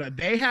Minnesota.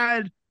 They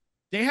had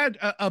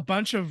a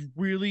bunch of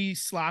really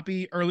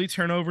sloppy early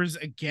turnovers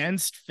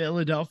against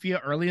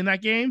Philadelphia early in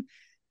that game.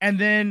 And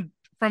then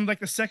from like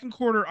the second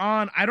quarter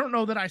on, I don't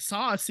know that I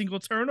saw a single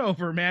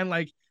turnover, man.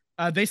 Like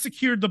they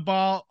secured the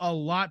ball a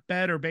lot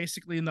better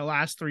basically in the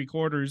last 3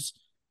 quarters,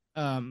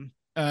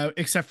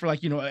 except for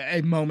like,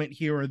 a moment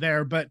here or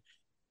there. But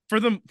for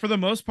the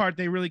most part,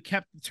 they really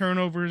kept the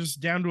turnovers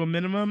down to a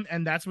minimum.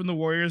 And that's when the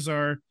Warriors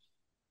are,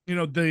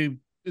 the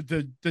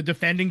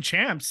defending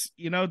champs.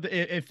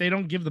 If they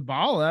don't give the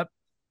ball up,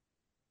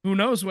 who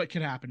knows what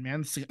could happen,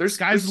 man.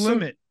 Sky's the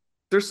limit.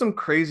 There's some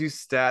crazy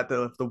stat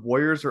that if the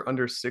Warriors are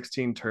under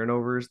 16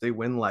 turnovers, they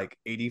win like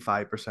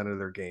 85% of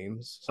their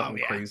games.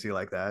 Something crazy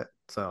like that.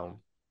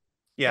 So,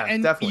 yeah,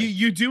 and definitely.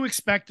 You do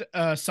expect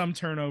some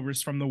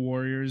turnovers from the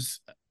Warriors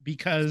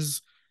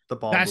because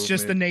that's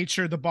just the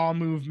nature of the ball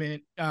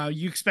movement.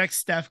 You expect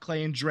Steph,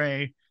 Clay, and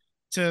Dre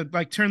to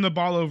like turn the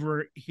ball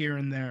over here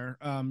and there.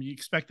 You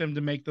expect them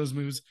to make those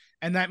moves,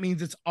 and that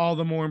means it's all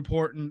the more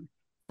important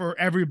for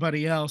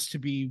everybody else to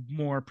be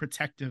more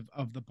protective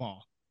of the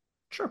ball.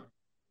 Sure.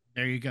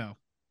 There you go.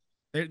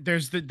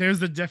 There's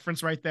the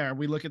difference right there.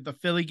 We look at the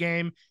Philly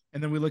game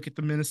and then we look at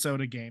the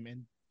Minnesota game,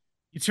 and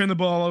you turn the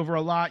ball over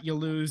a lot, you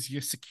lose.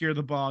 You secure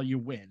the ball, you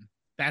win.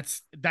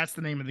 That's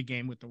the name of the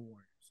game with the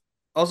Warriors.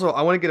 Also,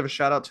 I want to give a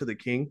shout out to the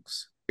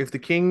Kings. If the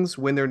Kings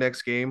win their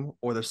next game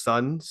or the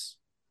Suns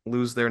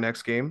lose their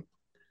next game,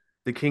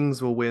 the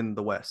Kings will win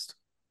the West.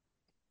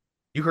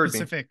 You heard me.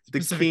 The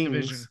Kings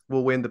Division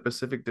will win the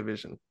Pacific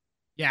Division.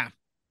 Yeah.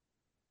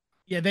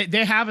 Yeah,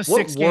 they have a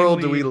 6-game lead. What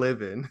world do we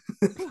live in?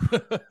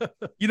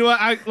 You know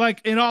what? I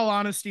like, in all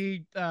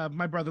honesty,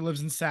 my brother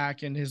lives in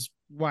Sac and his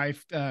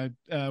wife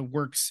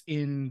works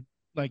in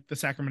like the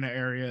Sacramento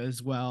area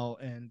as well.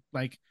 And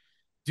like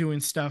doing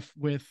stuff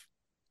with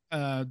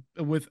not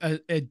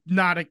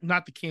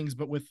the Kings,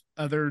 but with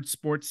other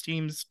sports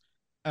teams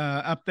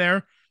up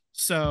there.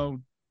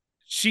 So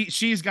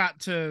she's got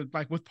to,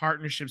 like, with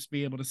partnerships,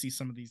 be able to see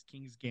some of these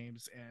Kings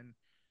games, and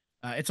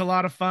it's a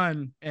lot of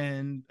fun,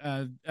 and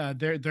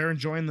they're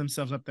enjoying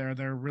themselves up there.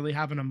 They're really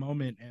having a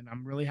moment, and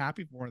I'm really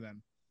happy for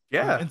them.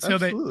 Yeah,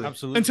 Until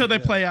absolutely they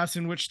play us,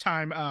 in which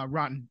time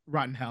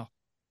rotten hell.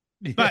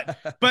 Yeah.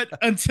 But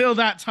until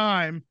that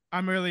time,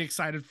 I'm really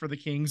excited for the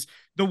Kings.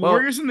 The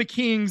Warriors and the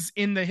Kings,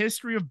 in the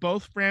history of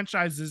both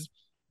franchises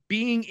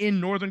being in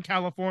Northern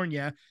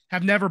California,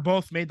 have never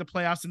both made the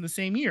playoffs in the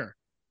same year.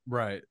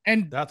 Right.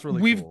 And that's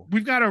really cool.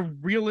 We've got a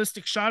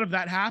realistic shot of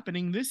that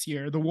happening this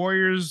year. The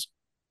Warriors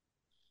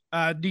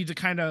need to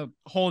kind of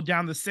hold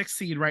down the 6th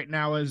seed right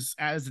now as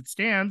it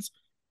stands.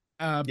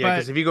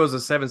 Because if he goes to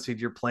 7th seed,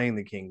 you're playing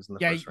the Kings in the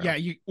first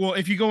round. Well,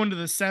 if you go into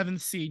the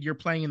 7th seed, you're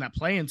playing in that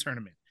play-in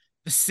tournament.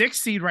 The 6th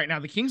seed right now,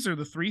 the Kings are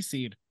the 3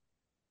 seed.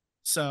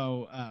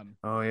 So,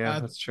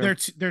 that's true.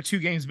 They're 2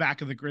 games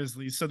back of the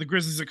Grizzlies. So the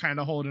Grizzlies are kind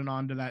of holding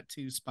on to that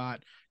 2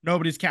 spot.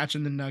 Nobody's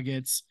catching the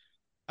Nuggets.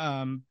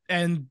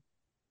 And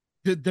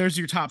there's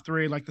your top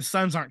 3. Like, the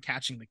Suns aren't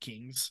catching the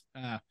Kings.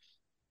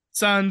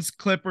 Suns,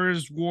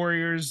 Clippers,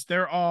 Warriors,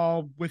 they're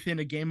all within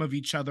a game of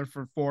each other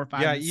for 4,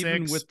 5, and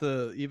 6.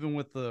 Even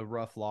with the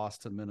rough loss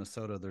to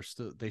Minnesota,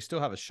 they still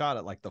have a shot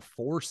at like the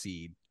 4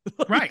 seed.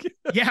 Right.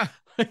 Yeah.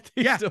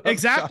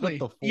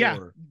 Exactly. Yeah.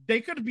 They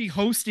could be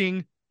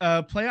hosting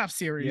a playoff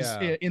series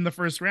in the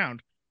first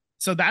round.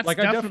 So that's like,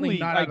 definitely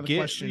not out of the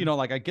question.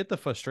 I get the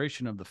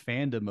frustration of the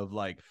fandom of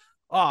like,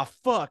 oh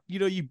fuck,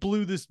 you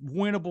blew this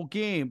winnable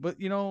game,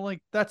 but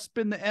like, that's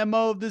been the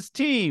MO of this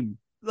team.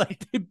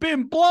 Like, they've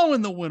been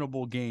blowing the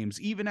winnable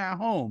games, even at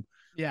home.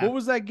 Yeah. What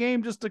was that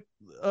game?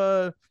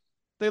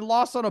 They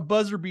lost on a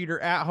buzzer beater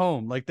at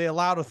home. Like, they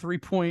allowed a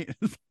 3-point.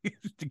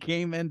 The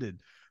game ended.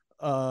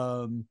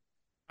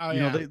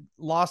 They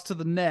lost to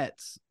the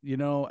Nets,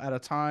 at a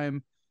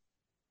time.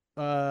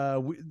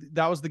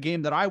 That was the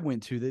game that I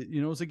went to. That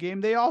it was a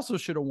game they also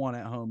should have won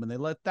at home, and they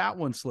let that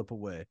one slip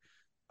away.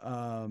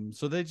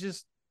 So they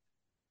just,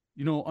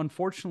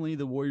 unfortunately,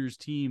 the Warriors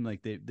team,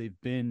 like, they've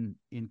been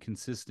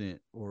inconsistent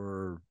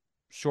or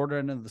short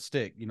end of the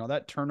stick.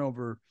 That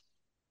turnover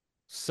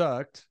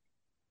sucked,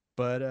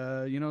 but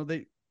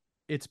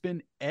it's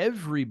been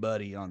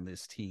everybody on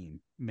this team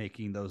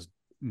making those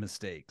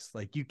mistakes.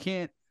 Like, you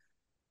can't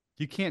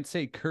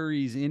say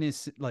Curry's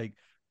innocent. Like,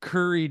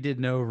 Curry did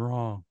no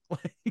wrong.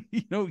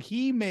 Like,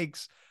 he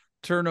makes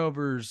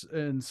turnovers,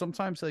 and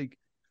sometimes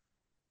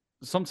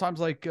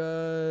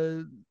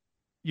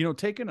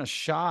taking a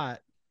shot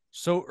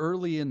so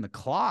early in the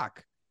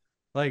clock,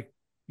 like,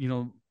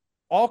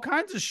 all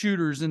kinds of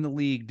shooters in the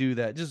league do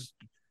that. Just,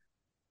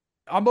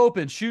 I'm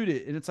open, shoot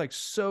it. And it's like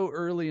so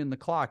early in the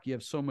clock, you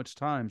have so much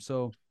time.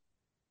 So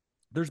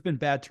there's been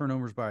bad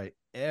turnovers by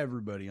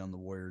everybody on the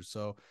Warriors.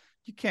 So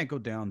you can't go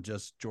down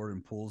just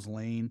Jordan Poole's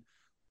lane.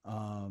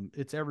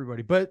 It's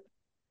everybody. But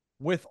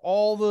with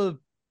all the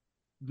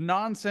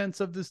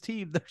nonsense of this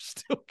team, they're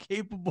still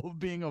capable of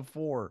being a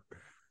 4.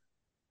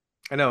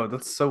 I know,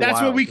 that's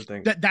wild to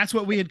think. That's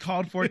what we had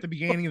called for at the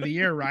beginning of the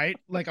year, right?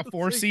 Like a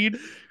 4 seed.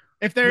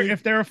 If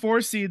they're a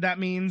 4 seed, that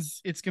means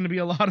it's going to be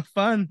a lot of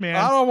fun, man.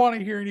 I don't want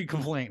to hear any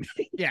complaint.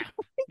 Yeah.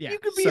 You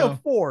could be a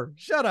 4.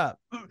 Shut up.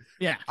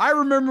 Yeah. I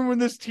remember when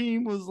this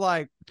team was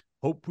like,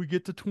 hope we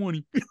get to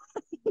 20.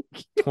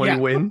 20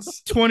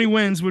 wins. 20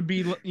 wins would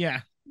be,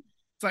 yeah.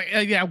 It's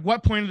like,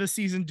 what point of the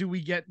season do we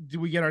get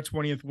our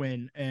 20th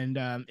win? And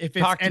if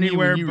it's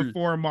anywhere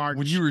before March,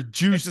 when you were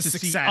juiced to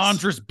success. See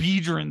Andres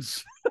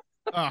Biedrins.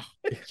 Oh,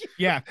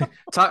 yeah.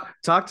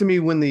 Talk to me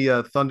when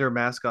the Thunder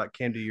mascot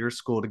came to your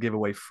school to give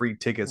away free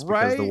tickets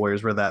because the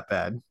Warriors were that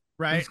bad.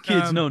 Right. These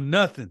kids know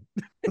nothing.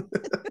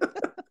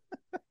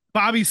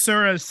 Bobby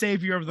Sura,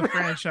 savior of the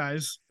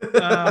franchise.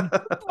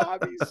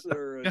 Bobby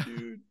Sura,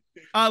 dude.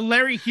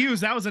 Larry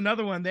Hughes, that was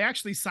another one. They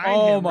actually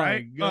signed him,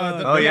 right?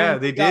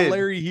 God. They did.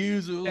 Larry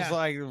Hughes. It was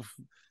like,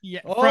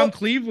 from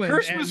Cleveland.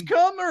 Christmas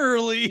come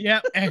early. Yeah,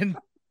 and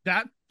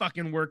that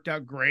fucking worked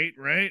out great,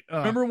 right?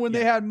 Remember when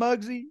they had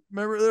Muggsy?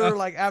 Remember they were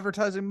like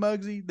advertising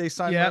Muggsy? They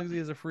signed Muggsy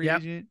as a free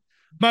agent.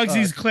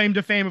 Muggsy's claim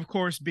to fame, of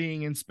course,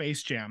 being in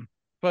Space Jam.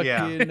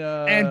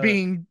 And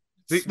being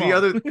the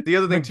other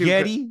thing too.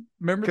 Maggette.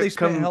 Remember they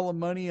spent hella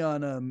money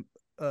on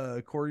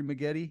Corey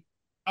Maggette?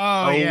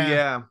 Oh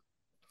yeah.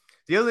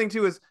 The other thing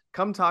too is,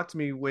 come talk to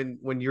me when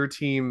your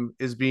team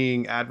is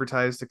being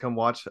advertised to come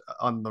watch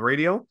on the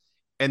radio,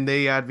 and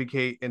they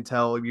advocate and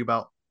tell you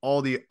about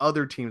all the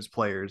other team's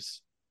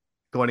players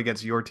going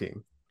against your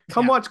team.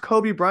 Come watch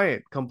Kobe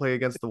Bryant come play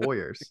against the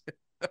Warriors.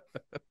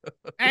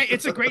 Hey,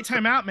 it's a great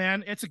timeout,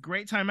 man. It's a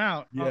great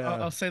timeout. Yeah.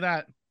 I'll say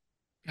that.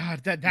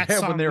 God, that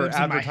song when they were lives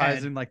in my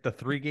advertising head. like the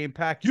 3-game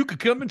pack, you could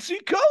come and see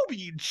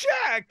Kobe and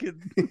Shaq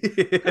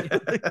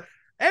and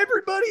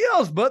everybody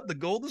else but the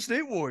Golden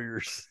State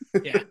Warriors.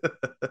 Yeah.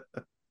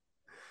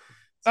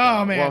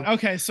 Oh man. Well,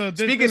 okay. So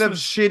speaking of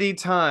shitty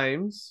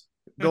times,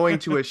 going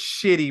to a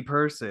shitty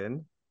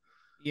person.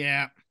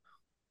 Yeah.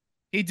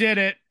 He did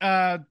it.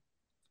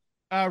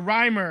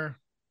 Reimer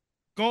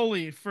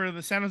goalie for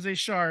the San Jose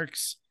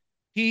Sharks,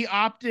 he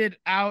opted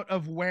out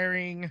of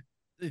wearing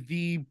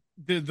the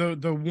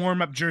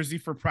warm up jersey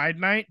for Pride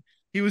Night.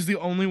 He was the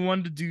only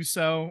one to do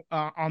so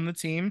on the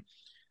team,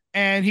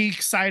 and he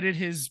cited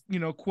his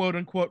quote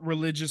unquote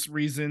religious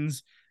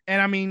reasons.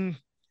 And I mean,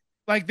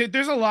 like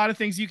there's a lot of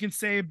things you can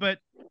say, but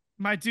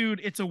my dude,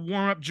 it's a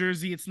warm up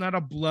jersey. It's not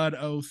a blood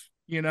oath,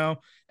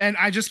 And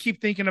I just keep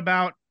thinking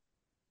about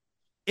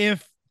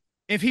if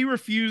he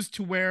refused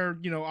to wear,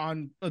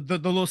 on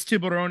the Los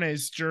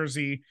Tiburones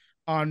jersey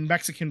on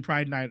Mexican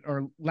Pride Night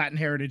or Latin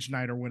Heritage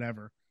Night or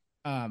whatever,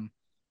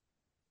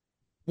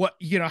 what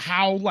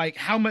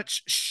how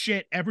much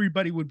shit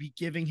everybody would be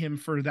giving him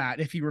for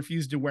that if he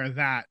refused to wear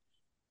that,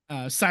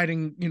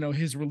 citing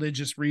his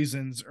religious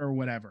reasons or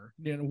whatever,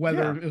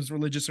 whether it was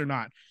religious or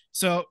not.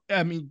 So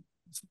I mean,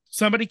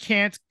 somebody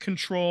can't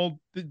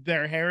control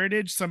their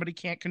heritage. Somebody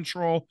can't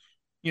control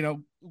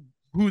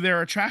who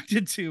they're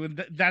attracted to,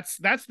 and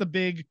that's the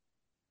big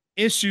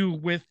issue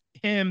with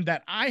him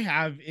that I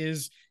have,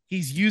 is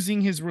he's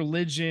using his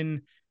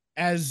religion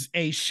as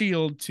a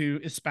shield to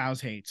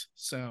espouse hate.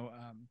 So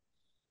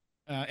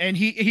and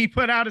he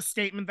put out a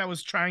statement that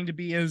was trying to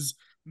be as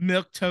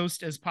milk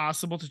toast as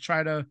possible to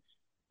try to,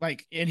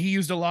 like, and he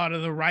used a lot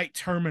of the right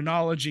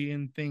terminology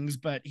and things,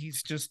 but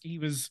he's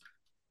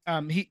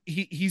in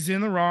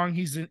the wrong.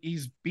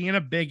 He's being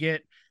a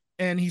bigot,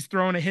 and he's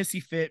throwing a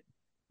hissy fit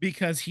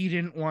because he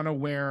didn't want to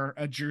wear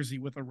a jersey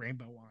with a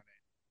rainbow on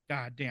it.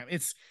 God damn.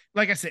 It's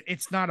like I said,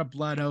 it's not a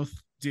blood oath,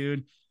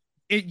 dude.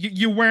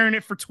 You're wearing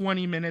it for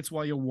 20 minutes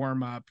while you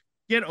warm up.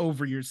 Get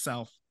over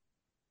yourself.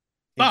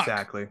 Fuck.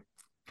 Exactly.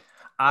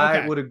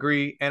 I would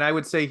agree. And I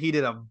would say he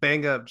did a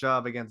bang up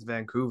job against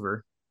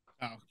Vancouver.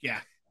 Oh, yeah.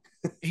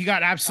 He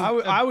got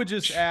absolutely. I would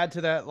just add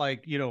to that,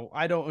 like,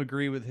 I don't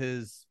agree with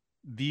his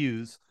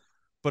views,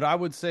 but I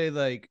would say,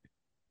 like,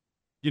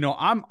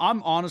 I'm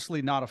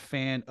honestly not a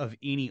fan of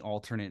any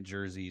alternate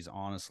jerseys,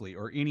 honestly,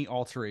 or any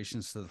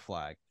alterations to the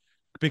flag,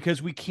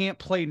 because we can't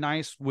play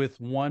nice with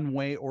one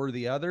way or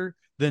the other.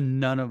 Then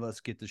none of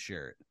us get to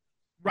share it.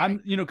 Right.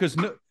 Because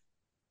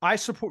I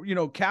support,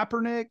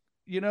 Kaepernick,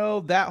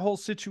 that whole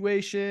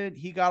situation.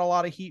 He got a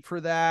lot of heat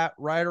for that,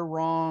 right or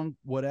wrong,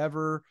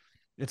 whatever.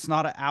 It's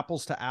not an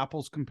apples to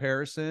apples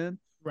comparison.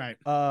 Right.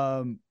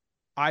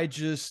 I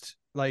just,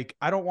 like,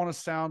 I don't want to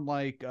sound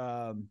like,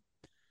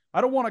 I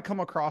don't want to come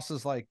across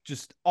as like,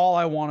 just all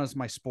I want is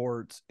my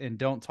sports and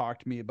don't talk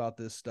to me about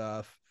this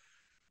stuff.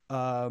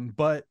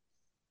 But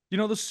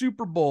the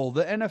Super Bowl,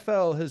 the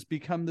NFL has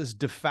become this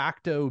de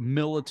facto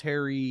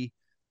military,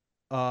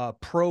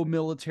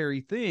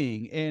 pro-military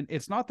thing. And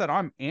it's not that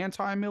I'm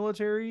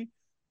anti-military.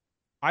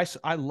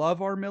 I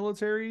love our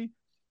military,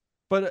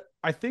 but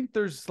I think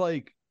there's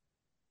like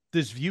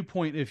this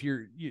viewpoint.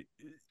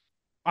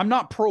 I'm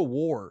not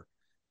pro-war.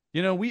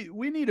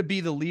 We need to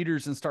be the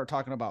leaders and start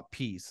talking about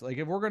peace. Like,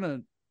 if we're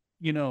going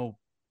to,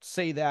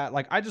 say that,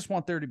 like, I just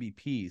want there to be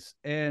peace.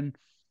 And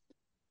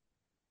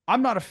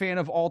I'm not a fan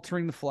of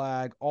altering the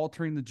flag,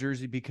 altering the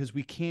jersey, because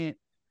we can't,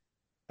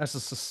 as a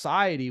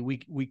society, we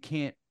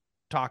can't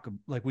talk,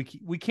 like,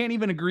 we can't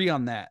even agree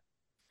on that.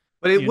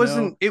 But it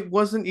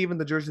wasn't even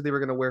the jersey they were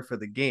going to wear for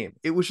the game.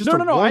 It was just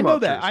no. I know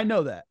that. Jersey. I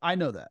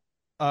know that.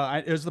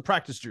 It was the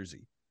practice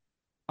jersey.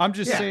 I'm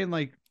just saying,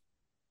 like,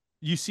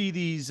 you see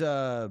these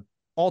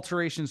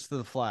alterations to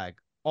the flag,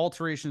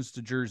 alterations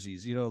to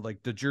jerseys,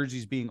 like the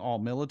jerseys being all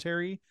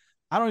military.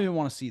 I don't even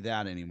want to see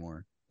that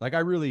anymore. Like, I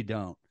really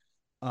don't.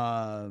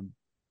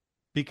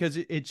 Because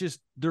it just,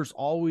 there's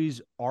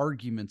always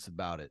arguments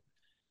about it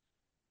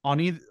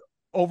on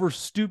over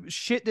stupid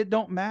shit that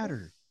don't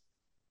matter.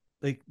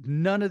 Like,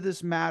 none of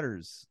this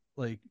matters.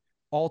 Like,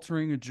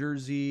 altering a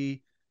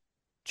jersey,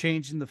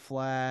 changing the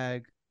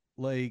flag,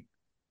 like,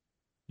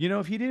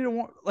 if he didn't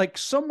want, like,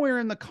 somewhere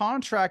in the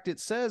contract it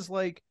says,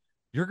 like,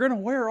 you're going to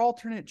wear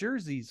alternate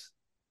jerseys.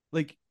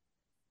 Like,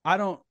 I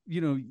don't,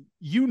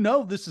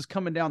 this is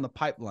coming down the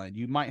pipeline.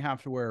 You might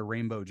have to wear a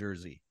rainbow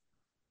jersey.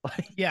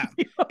 Like, yeah.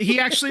 He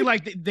actually,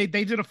 like, they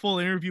did a full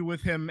interview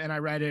with him, and I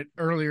read it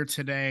earlier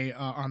today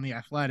on The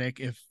Athletic,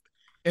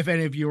 if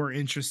any of you are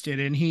interested.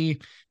 And he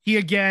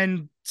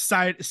again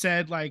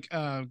said, like,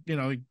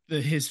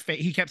 his faith,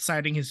 he kept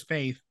citing his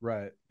faith.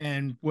 Right.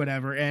 And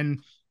whatever.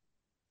 And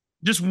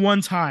just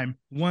one time,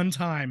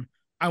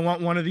 I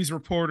want one of these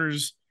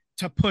reporters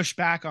to push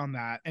back on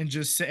that and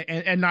just say,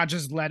 and not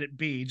just let it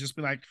be, just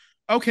be like,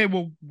 okay,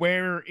 well,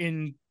 where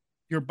in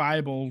your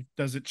Bible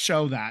does it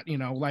show that?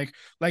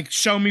 Like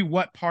show me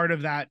what part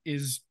of that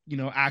is,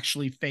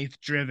 actually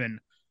faith driven.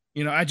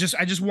 I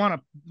just want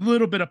a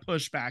little bit of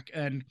pushback,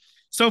 and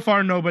so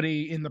far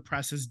nobody in the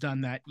press has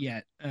done that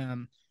yet.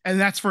 And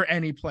that's for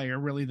any player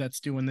really that's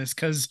doing this,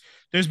 because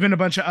there's been a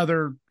bunch of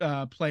other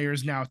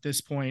players now at this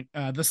point.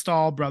 The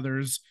Stahl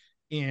brothers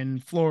in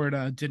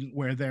Florida didn't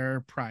wear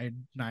their Pride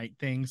Night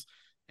things.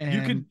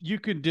 And you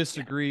can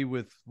disagree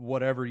with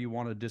whatever you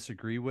want to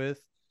disagree with,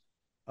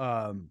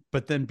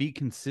 but then be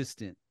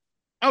consistent.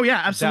 Oh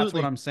yeah, absolutely. That's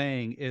what I'm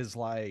saying, is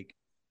like,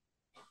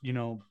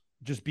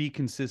 just be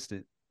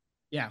consistent.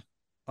 Yeah.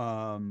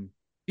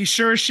 He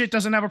sure as shit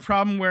doesn't have a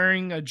problem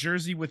wearing a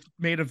jersey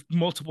made of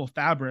multiple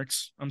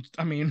fabrics.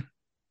 I mean,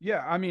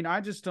 Yeah, I mean,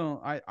 I just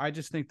don't. I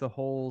just think the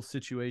whole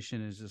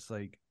situation is just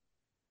like,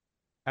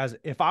 as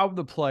if I'm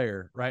the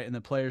player, right? And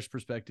the player's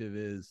perspective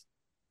is,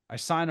 I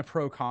sign a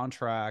pro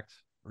contract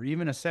or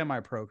even a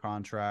semi-pro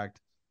contract.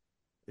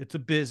 It's a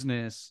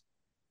business.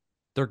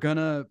 They're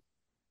gonna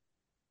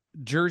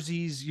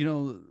jerseys.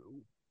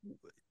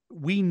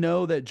 We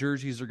know that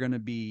jerseys are going to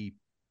be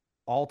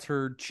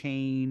altered,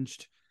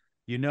 changed.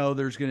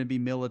 There's going to be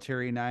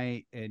military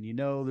night, and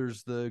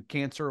there's the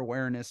cancer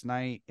awareness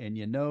night, and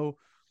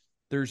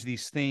there's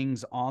these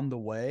things on the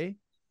way.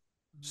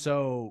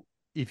 So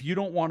if you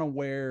don't want to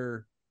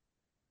wear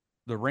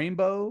the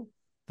rainbow,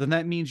 then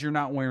that means you're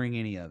not wearing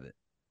any of it,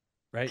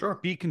 right? Sure.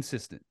 Be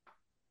consistent.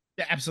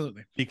 yeah,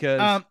 absolutely.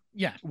 Because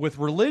yeah, with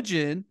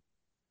religion,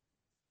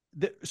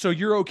 so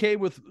you're okay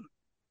with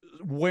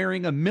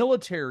wearing a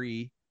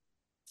military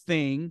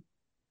thing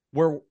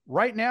where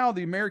right now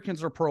the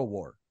Americans are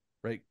pro-war,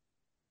 right?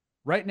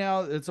 Right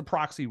now it's a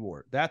proxy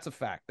war. That's a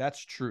fact.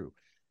 That's true.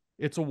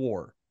 It's a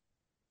war.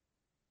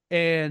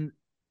 And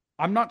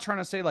I'm not trying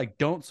to say like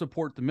don't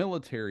support the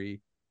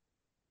military.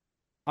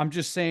 I'm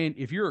just saying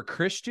if you're a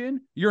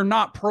Christian, you're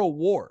not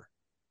pro-war.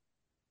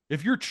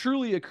 If you're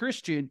truly a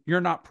Christian,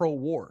 you're not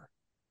pro-war.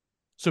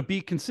 So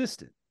be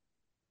consistent.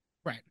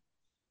 right.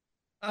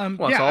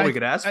 Well, that's all we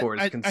could ask for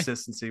is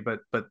consistency. But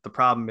the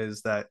problem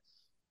is that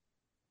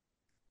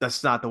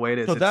that's not the way it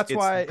is. So that's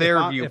why their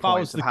if I viewpoints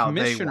was the of how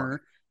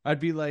commissioner, I'd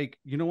be like,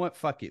 you know what?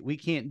 Fuck it. We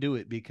can't do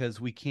it because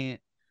we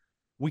can't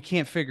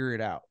figure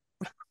it out.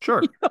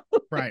 Sure.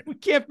 Right. We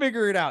can't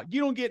figure it out.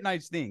 You don't get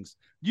nice things.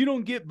 You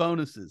don't get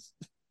bonuses.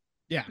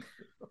 Yeah.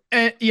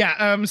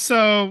 Yeah.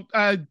 So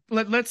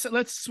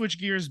let's switch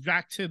gears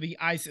back to the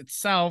ice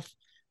itself.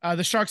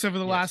 The Sharks over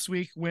the last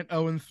week went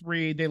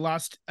 0-3. They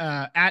lost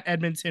at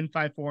Edmonton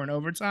 5-4 in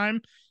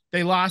overtime.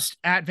 They lost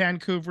at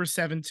Vancouver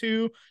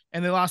 7-2,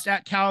 and they lost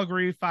at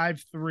Calgary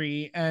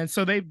 5-3. And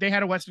so they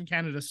had a Western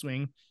Canada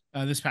swing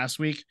this past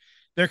week.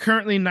 They're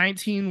currently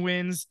 19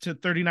 wins to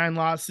 39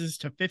 losses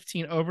to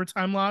 15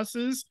 overtime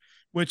losses,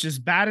 which is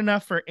bad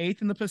enough for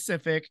 8th in the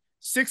Pacific,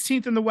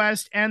 16th in the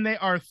West, and they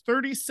are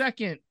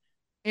 32nd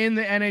in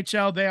the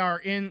NHL. They are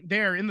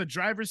in the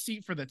driver's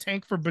seat for the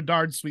Tank for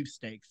Bedard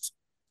sweepstakes.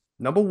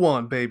 Number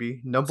one, baby.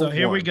 Number one. So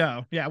here we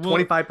go. Yeah,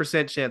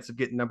 25% chance of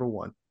getting number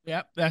one.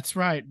 Yep, that's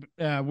right.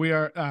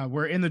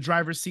 We're in the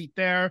driver's seat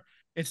there.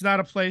 It's not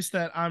a place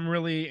that I'm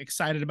really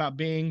excited about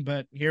being,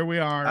 but here we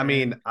are. I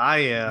mean, I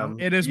am.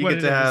 It is what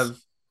it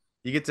is.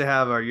 You get to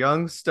have our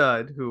young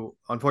stud, who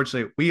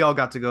unfortunately we all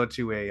got to go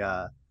to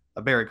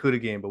a Barracuda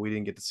game, but we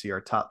didn't get to see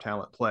our top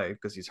talent play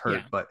because he's hurt.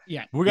 Yeah, but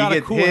yeah, we got a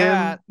cool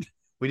hat.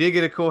 We did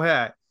get a cool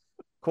hat,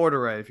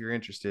 corduroy if you're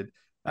interested.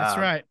 That's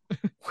right.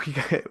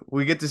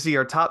 we get to see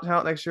our top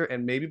talent next year,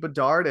 and maybe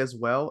Bedard as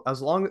well.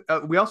 As long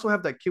we also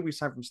have that kid we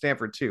signed from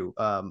Stanford too.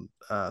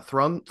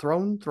 Throne,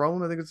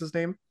 I think it's his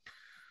name.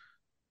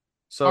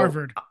 So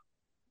Harvard.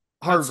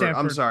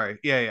 I'm sorry.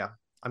 Yeah.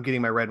 I'm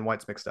getting my red and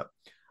whites mixed up.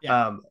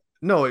 Yeah.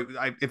 No,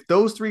 if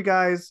those three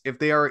guys, if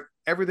they are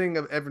everything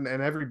of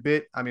every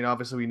bit, I mean,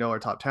 obviously we know our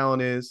top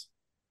talent is,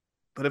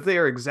 but if they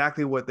are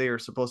exactly what they are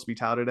supposed to be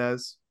touted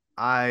as,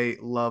 I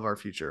love our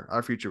future.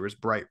 Our future is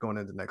bright going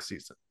into next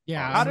season.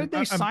 Yeah. How did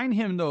they sign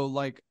him though?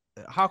 Like,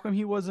 how come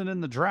he wasn't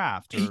in the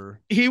draft? Or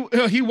he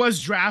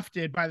was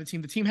drafted by the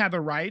team. The team had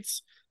the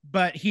rights,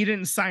 but he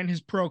didn't sign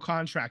his pro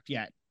contract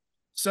yet.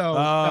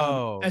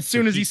 So as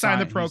soon as he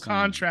signed the pro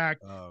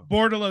contract,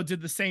 Bordeleau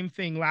did the same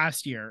thing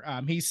last year.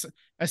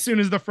 As soon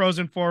as the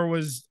Frozen Four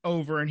was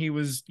over and he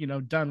was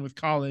done with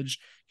college,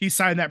 he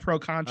signed that pro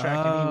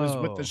contract and he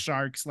was with the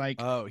Sharks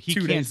like he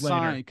 2 days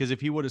later. Because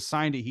if he would have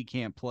signed it, he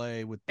can't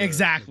play with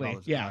exactly.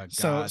 Yeah.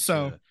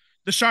 So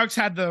the Sharks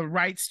had the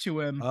rights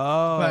to him.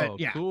 But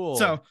yeah, cool.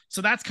 So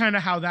that's kind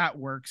of how that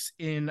works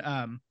in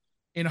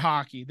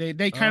hockey.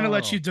 They kind of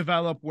let you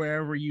develop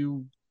wherever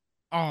you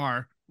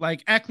are.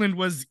 Like Eklund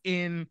was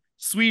in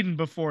Sweden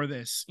before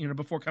this,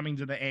 before coming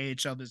to the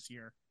AHL this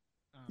year.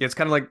 Yeah, it's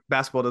kind of like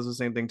basketball does the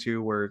same thing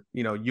too, where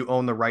you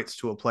own the rights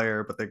to a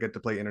player, but they get to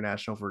play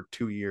international for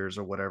 2 years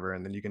or whatever,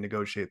 and then you can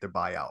negotiate their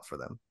buyout for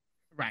them.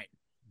 Right.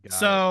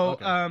 So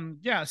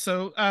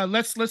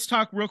let's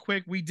talk real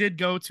quick. We did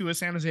go to a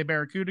San Jose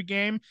Barracuda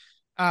game.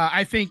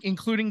 I think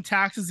including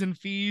taxes and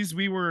fees,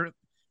 we were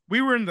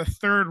in the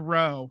third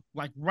row,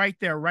 like right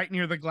there, right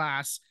near the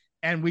glass.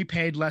 And we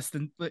paid less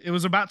than, it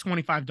was about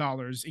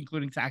 $25,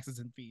 including taxes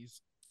and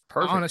fees.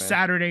 Perfect, on a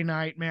Saturday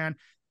night, man.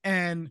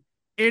 And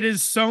it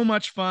is so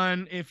much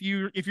fun. If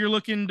you're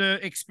looking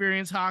to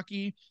experience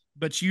hockey,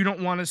 but you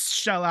don't want to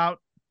shell out,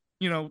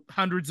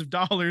 hundreds of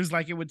dollars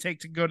like it would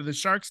take to go to the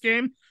Sharks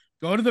game,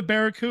 go to the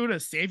Barracuda,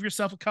 save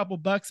yourself a couple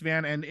bucks,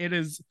 man. And it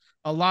is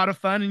a lot of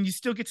fun. And you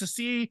still get to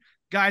see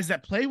guys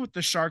that play with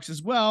the Sharks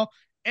as well.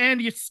 And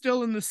you're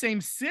still in the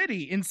same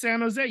city in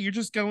San Jose. You're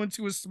just going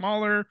to a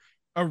smaller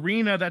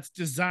arena that's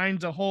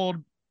designed to hold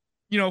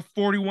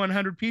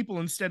 4,100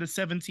 people instead of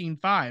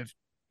 17,500.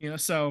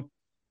 So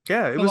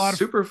yeah, it was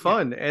super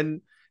fun.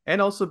 And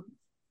also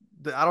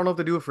I don't know if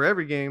they do it for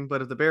every game,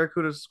 but if the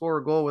Barracudas score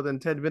a goal within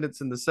 10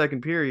 minutes in the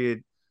second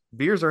period,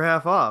 beers are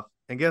half off.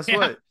 And guess Yeah,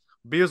 what?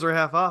 Beers are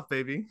half off,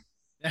 baby.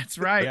 that's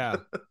right. Yeah.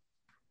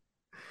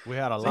 We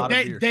had a So lot of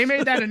they beers. they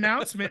made that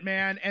announcement,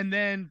 man, and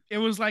then it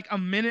was like a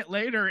minute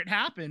later it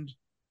happened.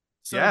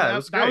 So Yeah, it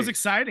was that was great.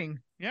 exciting.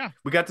 Yeah.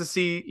 We got to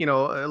see, a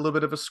little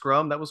bit of a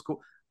scrum. That was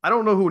cool. I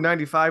don't know who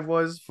 95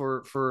 was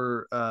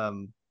for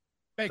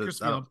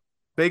Bakersfield.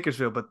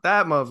 Bakersfield, but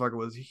that motherfucker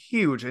was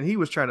huge and he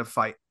was trying to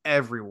fight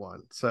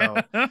everyone. So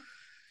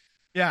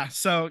Yeah.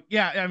 So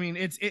yeah, I mean,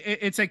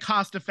 it's a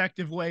cost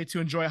effective way to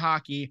enjoy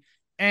hockey,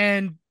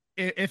 and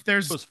if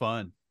there's It was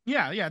fun.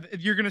 yeah,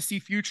 if you're gonna see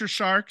future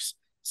Sharks,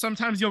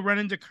 sometimes you'll run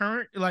into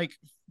current like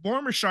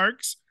former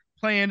Sharks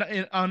playing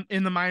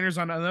in the minors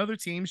on another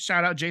team.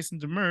 Shout out Jason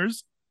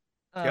Demers.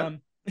 Yep.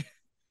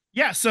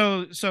 Yeah,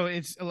 so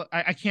it's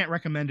I can't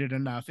recommend it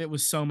enough. It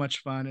was so much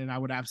fun, and I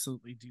would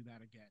absolutely do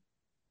that again.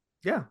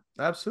 Yeah,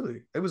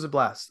 absolutely. It was a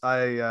blast.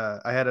 I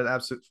had an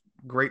absolute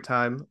great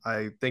time.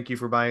 I thank you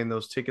for buying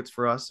those tickets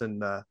for us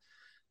and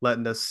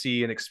letting us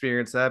see and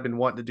experience that. I've been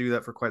wanting to do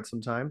that for quite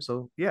some time.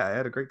 So yeah, I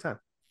had a great time.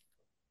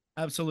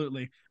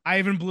 Absolutely. I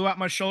even blew out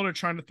my shoulder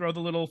trying to throw the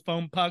little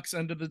foam pucks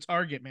under the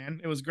target, man.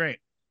 It was great.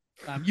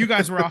 You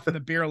guys were off in the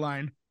beer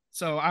line.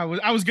 So I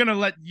was gonna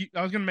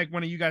make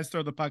one of you guys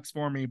throw the pucks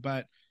for me,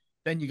 but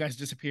then you guys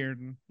disappeared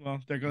and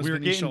well, there goes We were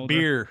Vinny's getting shoulder.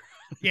 beer.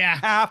 Yeah.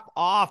 Half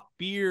off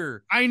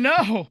beer. I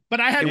know, but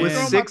I had It to was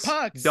throw my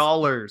pucks.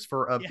 $6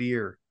 for a Yeah.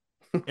 beer.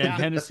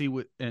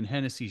 And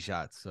Hennessy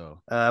shots.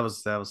 So That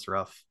was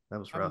rough. That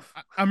was rough.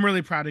 I'm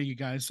really proud of you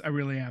guys. I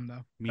really am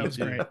though. That was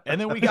great. And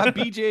then we got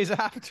BJ's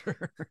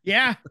after.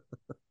 Yeah.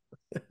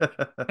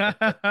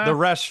 The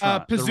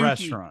restaurant. The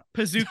restaurant.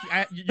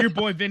 Pizookie. Your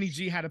boy Vinny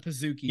G had a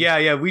Pizookie.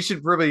 Yeah. We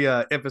should probably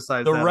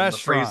emphasize The that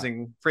restaurant. in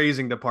the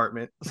phrasing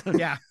department.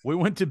 Yeah. We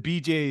went to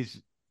BJ's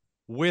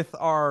with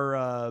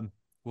our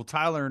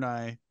Tyler and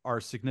I, our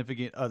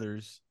significant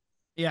others.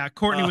 Yeah,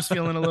 Courtney was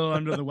feeling a little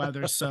under the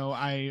weather, so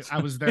I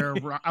was there.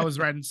 I was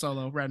riding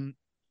solo,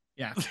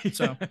 yeah.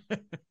 So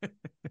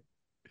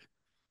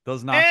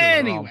those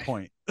nachos are on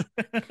point.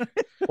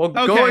 Well,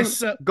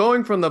 Okay,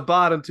 going from the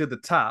bottom to the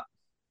top.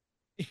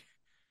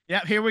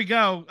 Yeah, here we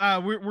go.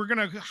 We're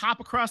gonna hop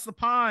across the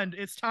pond.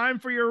 It's time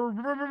for your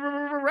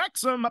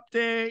Wrexham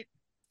update.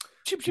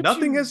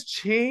 Nothing has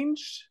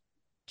changed.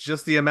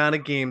 Just the amount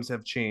of games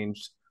have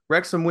changed.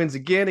 Wrexham wins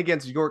again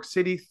against York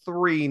City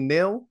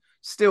 3-0,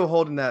 still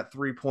holding that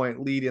 3-point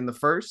lead in the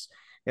first.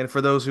 And for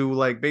those who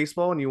like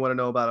baseball and you want to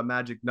know about a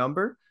magic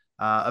number,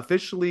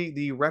 officially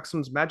the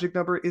Wrexham's magic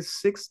number is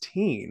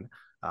 16.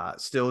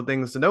 Still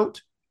things to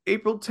note.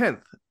 April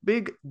 10th,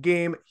 big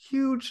game,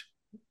 huge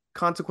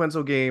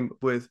consequential game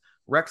with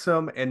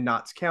Wrexham and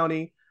Notts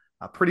County.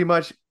 Pretty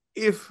much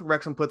if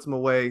Wrexham puts them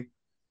away,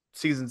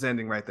 season's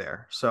ending right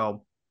there.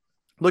 So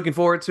looking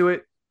forward to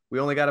it. We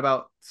only got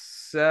about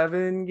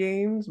 7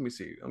 games. Let me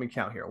see. Let me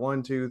count here.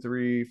 1, 2,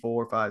 3,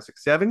 4, 5,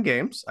 6, 7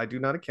 games. I do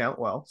not account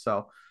well.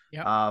 So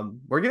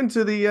we're getting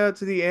to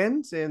the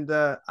end, and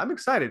I'm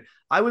excited.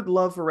 I would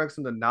love for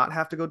Wrexham to not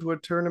have to go to a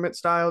tournament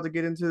style to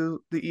get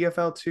into the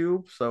EFL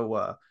too.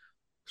 So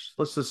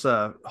let's just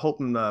hope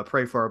and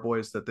pray for our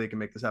boys that they can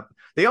make this happen.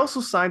 They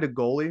also signed a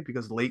goalie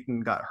because Leighton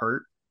got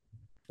hurt.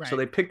 Right. So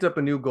they picked up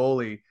a new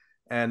goalie,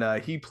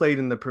 and he played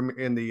in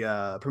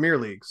the Premier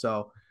League.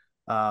 So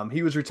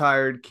he was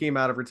retired, came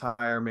out of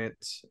retirement,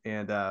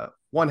 and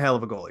one hell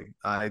of a goalie.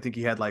 I think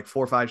he had like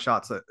 4 or 5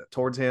 shots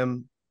towards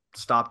him,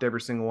 stopped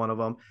every single one of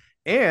them.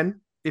 And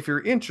if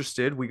you're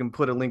interested, we can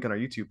put a link on our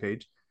YouTube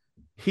page.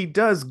 He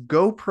does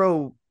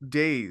GoPro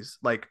days,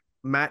 like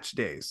match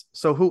days.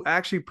 So who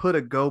actually put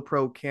a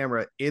GoPro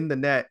camera in the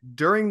net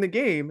during the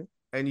game,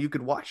 and you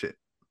could watch it,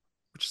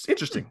 which is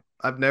interesting.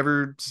 I've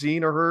never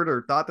seen or heard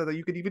or thought that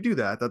you could even do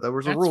that. I thought there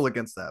was a rule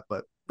against that,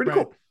 but pretty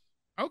cool.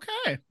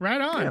 Okay,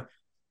 right on. Yeah.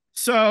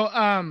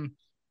 So,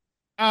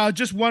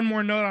 just one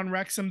more note on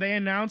Wrexham. They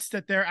announced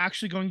that they're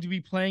actually going to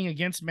be playing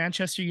against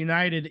Manchester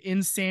United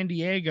in San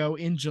Diego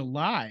in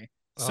July.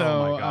 So,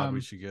 oh my God, we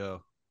should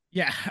go.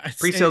 Yeah,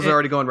 pre-sales are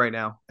already going right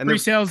now, and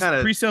pre-sales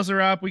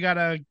are up. We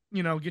gotta,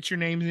 get your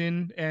names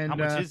in. And how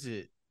much is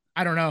it?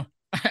 I don't know.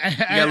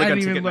 Yeah, look at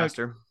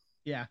Ticketmaster.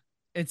 Yeah,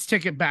 it's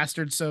Ticket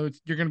Bastard, so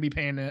you're gonna be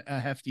paying a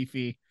hefty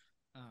fee.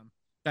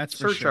 That's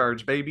for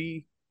surcharge, sure.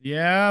 baby.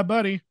 Yeah,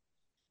 buddy.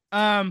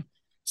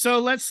 So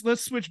let's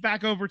switch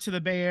back over to the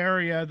Bay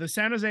Area. The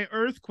San Jose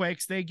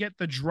Earthquakes, they get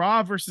the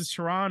draw versus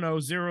Toronto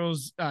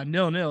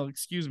 0-0.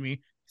 Excuse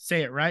me,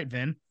 say it right,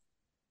 Vin.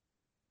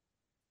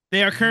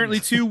 They are currently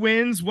 2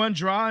 wins, 1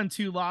 draw, and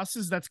 2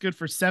 losses. That's good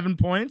for 7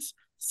 points.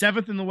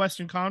 7th in the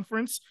Western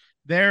Conference.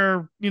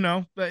 They're,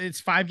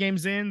 it's 5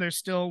 games in. There's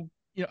still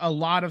a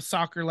lot of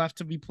soccer left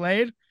to be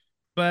played,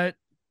 but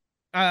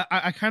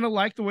I kind of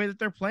like the way that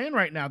they're playing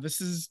right now.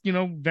 This is,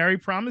 very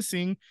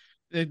promising.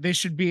 They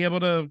should be able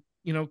to,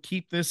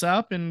 keep this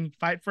up and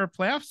fight for a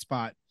playoff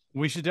spot.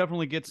 We should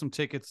definitely get some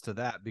tickets to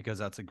that because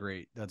that's a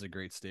great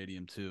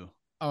stadium too.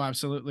 Oh,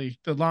 absolutely.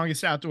 The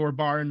longest outdoor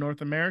bar in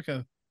North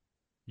America.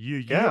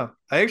 Yeah.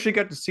 I actually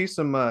got to see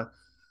some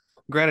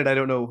Granted, I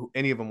don't know who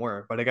any of them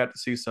were, but I got to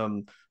see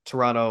some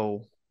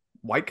Toronto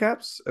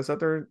Whitecaps. Is that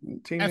their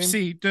team name?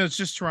 FC. It's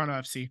just Toronto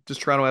FC.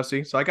 Just Toronto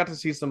FC. So I got to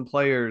see some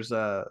players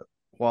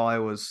while I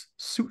was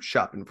suit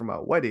shopping for my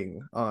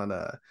wedding on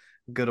a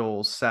good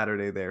old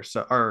Saturday there.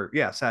 So, or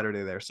yeah,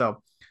 Saturday there.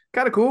 So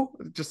kind of cool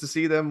just to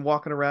see them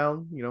walking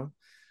around,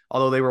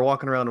 although they were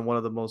walking around in one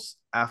of the most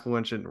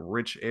affluent and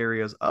rich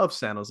areas of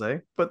San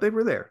Jose, but they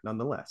were there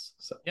nonetheless.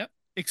 So, yep,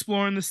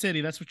 exploring the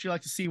city. That's what you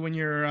like to see when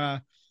you're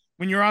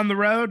on the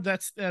road.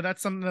 That's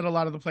something that a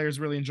lot of the players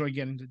really enjoy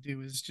getting to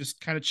do, is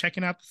just kind of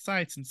checking out the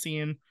sites and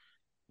seeing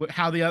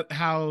how the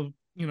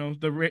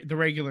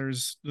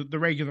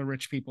regular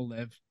rich people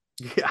live.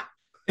 Yeah.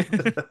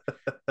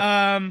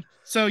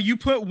 So you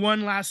put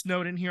one last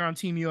note in here on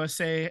Team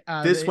USA.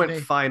 This went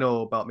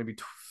final about maybe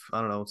I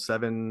don't know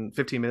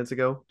 15 minutes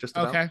ago, just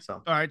about. Okay.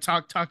 So all right,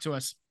 talk to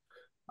us.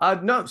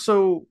 No,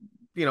 so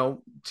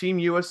Team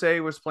USA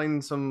was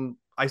playing some,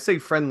 I say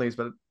friendlies,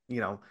 but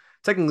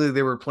technically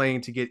they were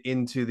playing to get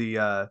into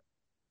the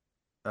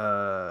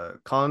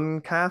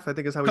CONCACAF, I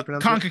think is how we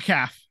pronounce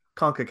CONCACAF. it.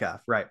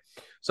 CONCACAF, right.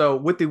 So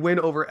with the win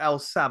over El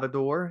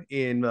Salvador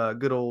in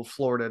good old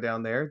Florida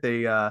down there,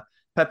 they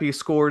Pepe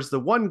scores the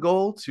one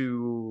goal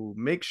to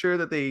make sure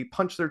that they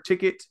punch their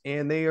ticket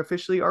and they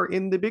officially are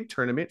in the big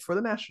tournament for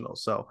the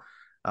Nationals. So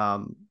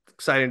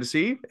exciting to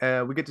see.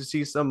 We get to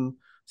see some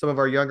of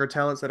our younger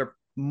talents that are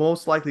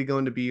most likely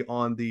going to be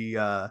on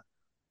the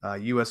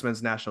U.S.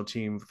 men's national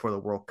team for the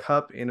World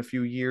Cup in a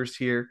few years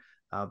here.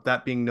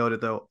 That being noted,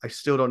 though, I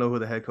still don't know who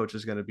the head coach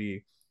is going to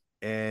be.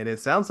 And it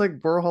sounds like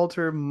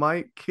Berhalter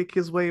might kick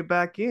his way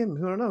back in.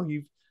 Who don't know?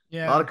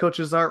 A lot of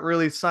coaches aren't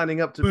really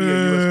signing up to be a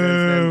U.S.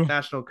 men's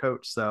national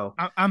coach. So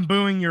I'm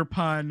booing your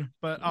pun,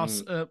 but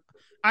also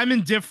I'm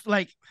indifferent.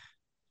 Like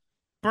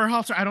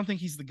Berhalter, I don't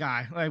think he's the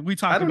guy. Like we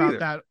talked about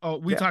that. Oh,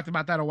 we talked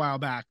about that a while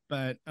back.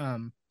 But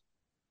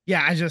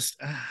yeah, I just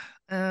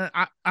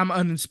I'm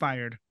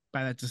uninspired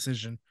by that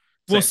decision.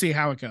 We'll see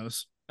how it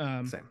goes.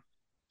 Same.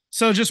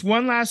 So just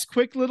one last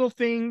quick little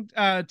thing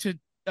I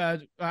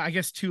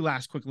guess two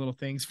last quick little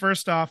things.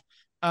 First off,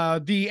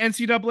 the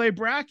NCAA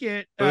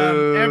bracket,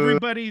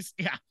 everybody's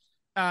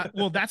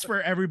well, that's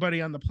for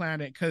everybody on the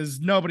planet because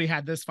nobody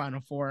had this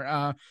Final Four.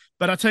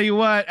 But I'll tell you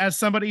what, as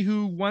somebody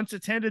who once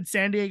attended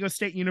San Diego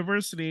State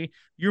University,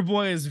 your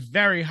boy is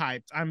very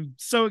hyped. I'm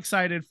so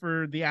excited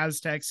for the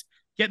Aztecs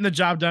getting the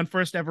job done.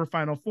 First ever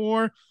Final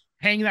Four.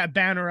 Hang that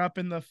banner up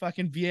in the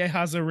fucking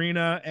Viejas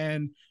Arena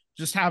and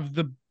just have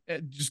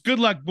just good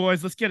luck,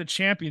 boys. Let's get a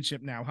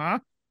championship now, huh?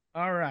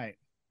 All right.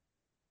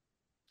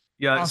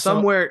 Yeah,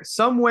 also,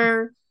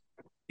 somewhere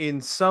in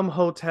some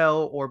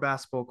hotel or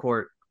basketball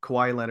court,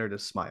 Kawhi Leonard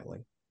is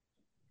smiling.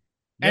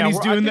 And he's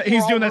doing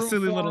that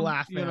silly little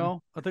laugh,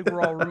 I think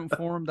we're all rooting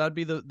for him. That'd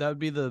be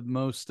the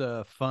most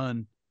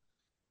fun,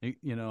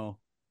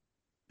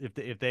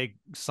 if they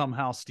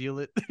somehow steal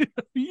it.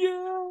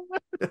 Yeah.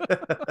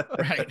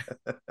 Right.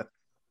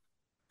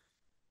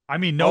 I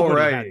mean,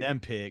 nobody had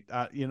them picked.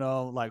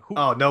 Like who?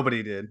 Oh,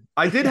 nobody did.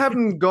 I did have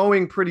them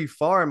going pretty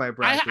far in my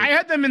bracket. I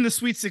had them in the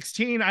Sweet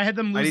 16. I had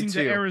them losing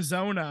to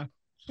Arizona.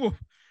 Whew.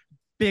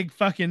 Big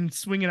fucking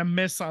swing and a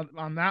miss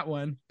on that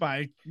one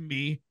by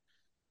me.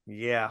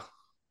 Yeah.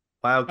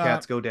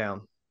 Wildcats go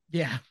down.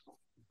 Yeah.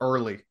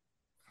 Early.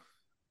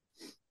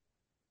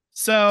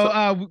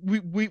 So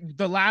we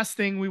the last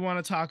thing we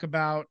want to talk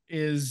about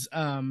is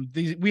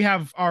we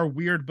have our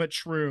weird but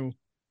true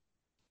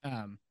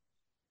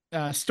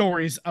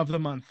stories of the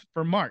month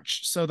for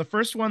March. So the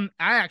first one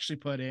I actually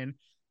put in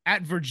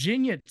at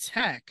Virginia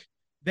Tech,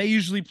 they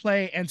usually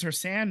play Enter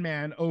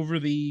Sandman over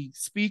the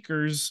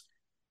speakers,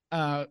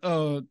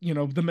 the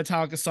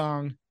Metallica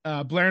song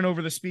blaring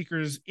over the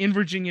speakers in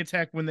Virginia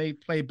Tech when they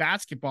play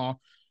basketball.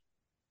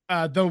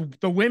 The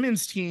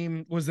women's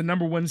team was the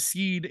number 1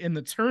 seed in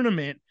the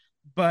tournament,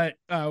 but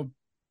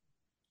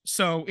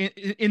so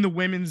in the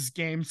women's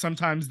game,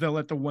 sometimes they'll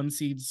let the 1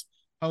 seeds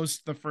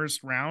host the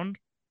first round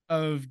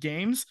of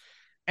games.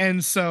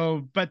 And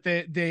so, but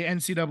the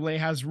NCAA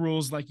has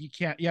rules like you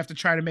have to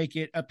try to make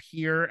it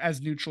appear as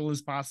neutral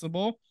as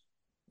possible.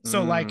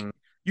 So like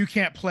you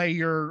can't play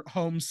your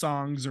home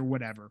songs or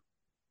whatever.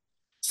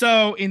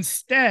 So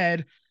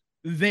instead,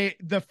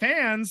 the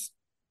fans,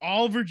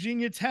 all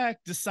Virginia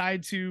Tech,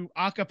 decide to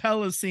a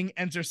cappella sing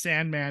Enter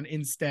Sandman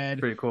instead.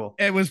 Pretty cool.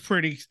 It was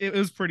pretty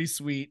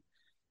sweet.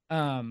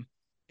 So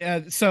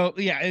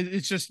yeah,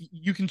 it's just,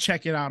 you can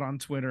check it out on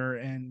Twitter,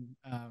 and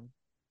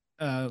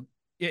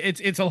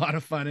it's a lot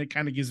of fun. It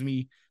kind of gives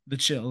me the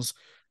chills.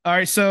 All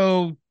right,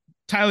 so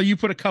Tyler, you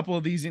put a couple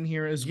of these in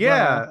here as well.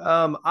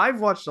 Yeah, I've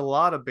watched a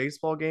lot of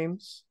baseball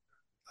games.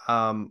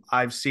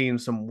 I've seen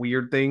some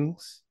weird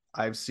things.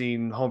 I've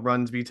seen home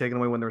runs be taken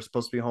away when they're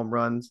supposed to be home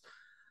runs.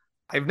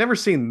 I've never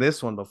seen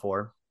this one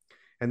before.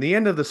 And the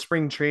end of the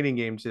spring training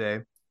game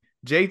today,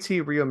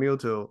 JT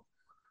Realmuto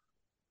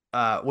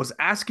was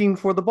asking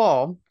for the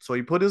ball, so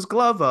he put his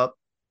glove up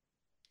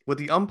with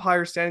the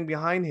umpire standing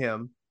behind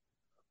him.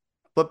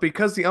 But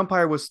because the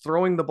umpire was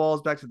throwing the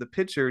balls back to the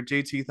pitcher,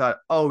 JT thought,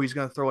 oh, he's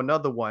going to throw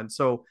another one.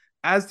 So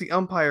as the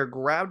umpire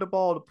grabbed a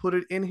ball to put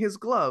it in his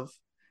glove,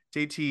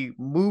 JT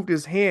moved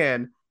his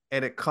hand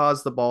and it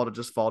caused the ball to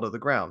just fall to the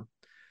ground.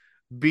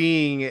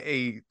 Being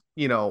a,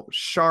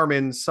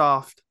 Charmin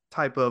soft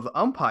type of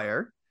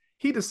umpire,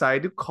 he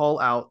decided to call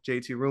out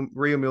JT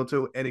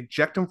Realmuto and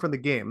eject him from the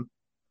game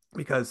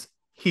because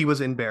he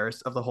was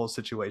embarrassed of the whole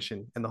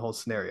situation and the whole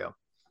scenario.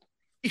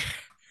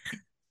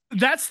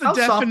 That's the How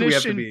soft do we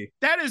have to definition. be?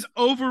 That is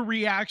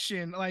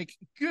overreaction. Like,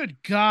 good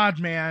God,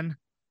 man.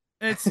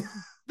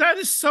 That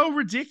is so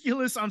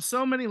ridiculous on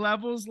so many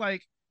levels.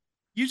 Like,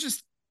 you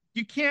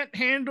can't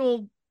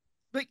handle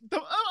like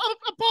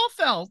a ball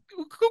fell.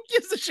 Who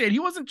gives a shit? He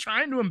wasn't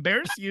trying to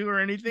embarrass you or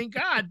anything.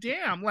 God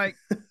damn. Like,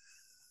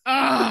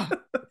 God,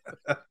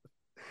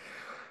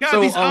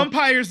 So, these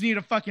umpires need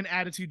a fucking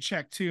attitude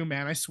check too,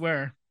 man. I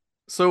swear.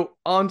 So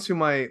on to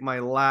my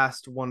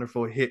last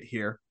wonderful hit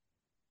here.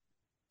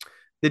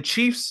 The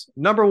Chiefs'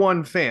 number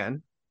one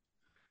fan,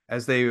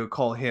 as they would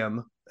call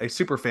him, a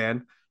super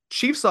fan,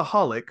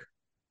 Chiefsaholic,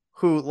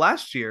 who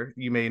last year,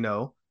 you may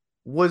know,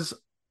 was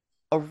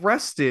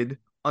arrested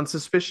on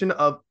suspicion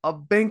of a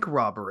bank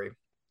robbery.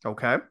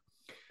 Okay.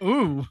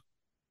 Ooh.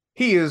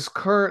 He is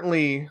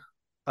currently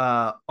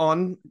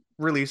on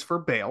release for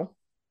bail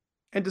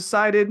and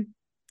decided,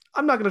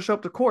 I'm not going to show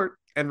up to court,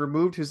 and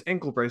removed his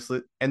ankle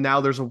bracelet. And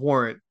now there's a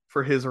warrant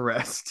for his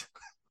arrest.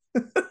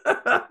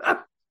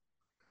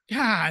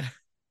 God.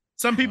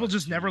 Some people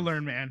just never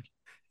learn, man.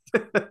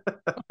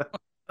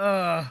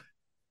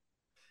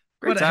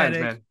 Great Great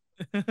times,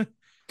 man.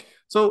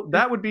 So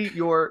that would be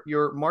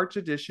your March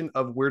edition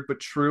of Weird But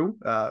True.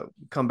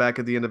 Come back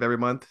at the end of every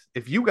month.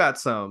 If you got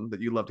some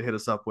that you'd love to hit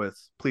us up with,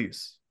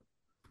 please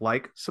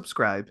like,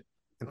 subscribe,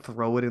 and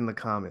throw it in the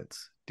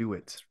comments. Do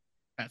it.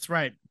 That's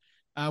right.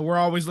 We're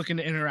always looking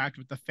to interact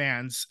with the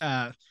fans.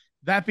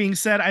 That being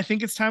said, I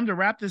think it's time to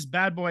wrap this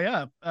bad boy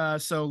up.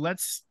 So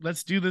let's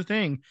do the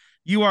thing.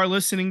 You are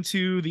listening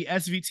to the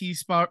SVT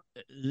spot.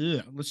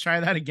 Let's try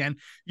that again.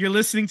 You're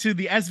listening to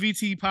the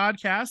SVT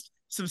podcast.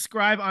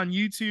 Subscribe on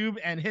YouTube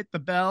and hit the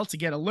bell to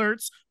get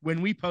alerts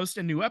when we post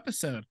a new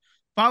episode.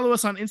 Follow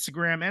us on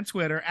Instagram and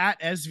Twitter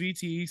at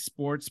SVT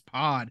Sports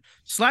Pod.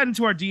 Slide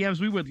into our DMs.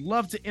 We would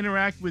love to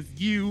interact with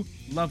you,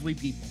 lovely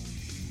people.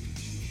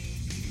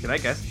 Good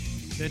night,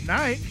 guys. Good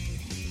night.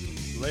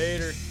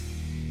 Later.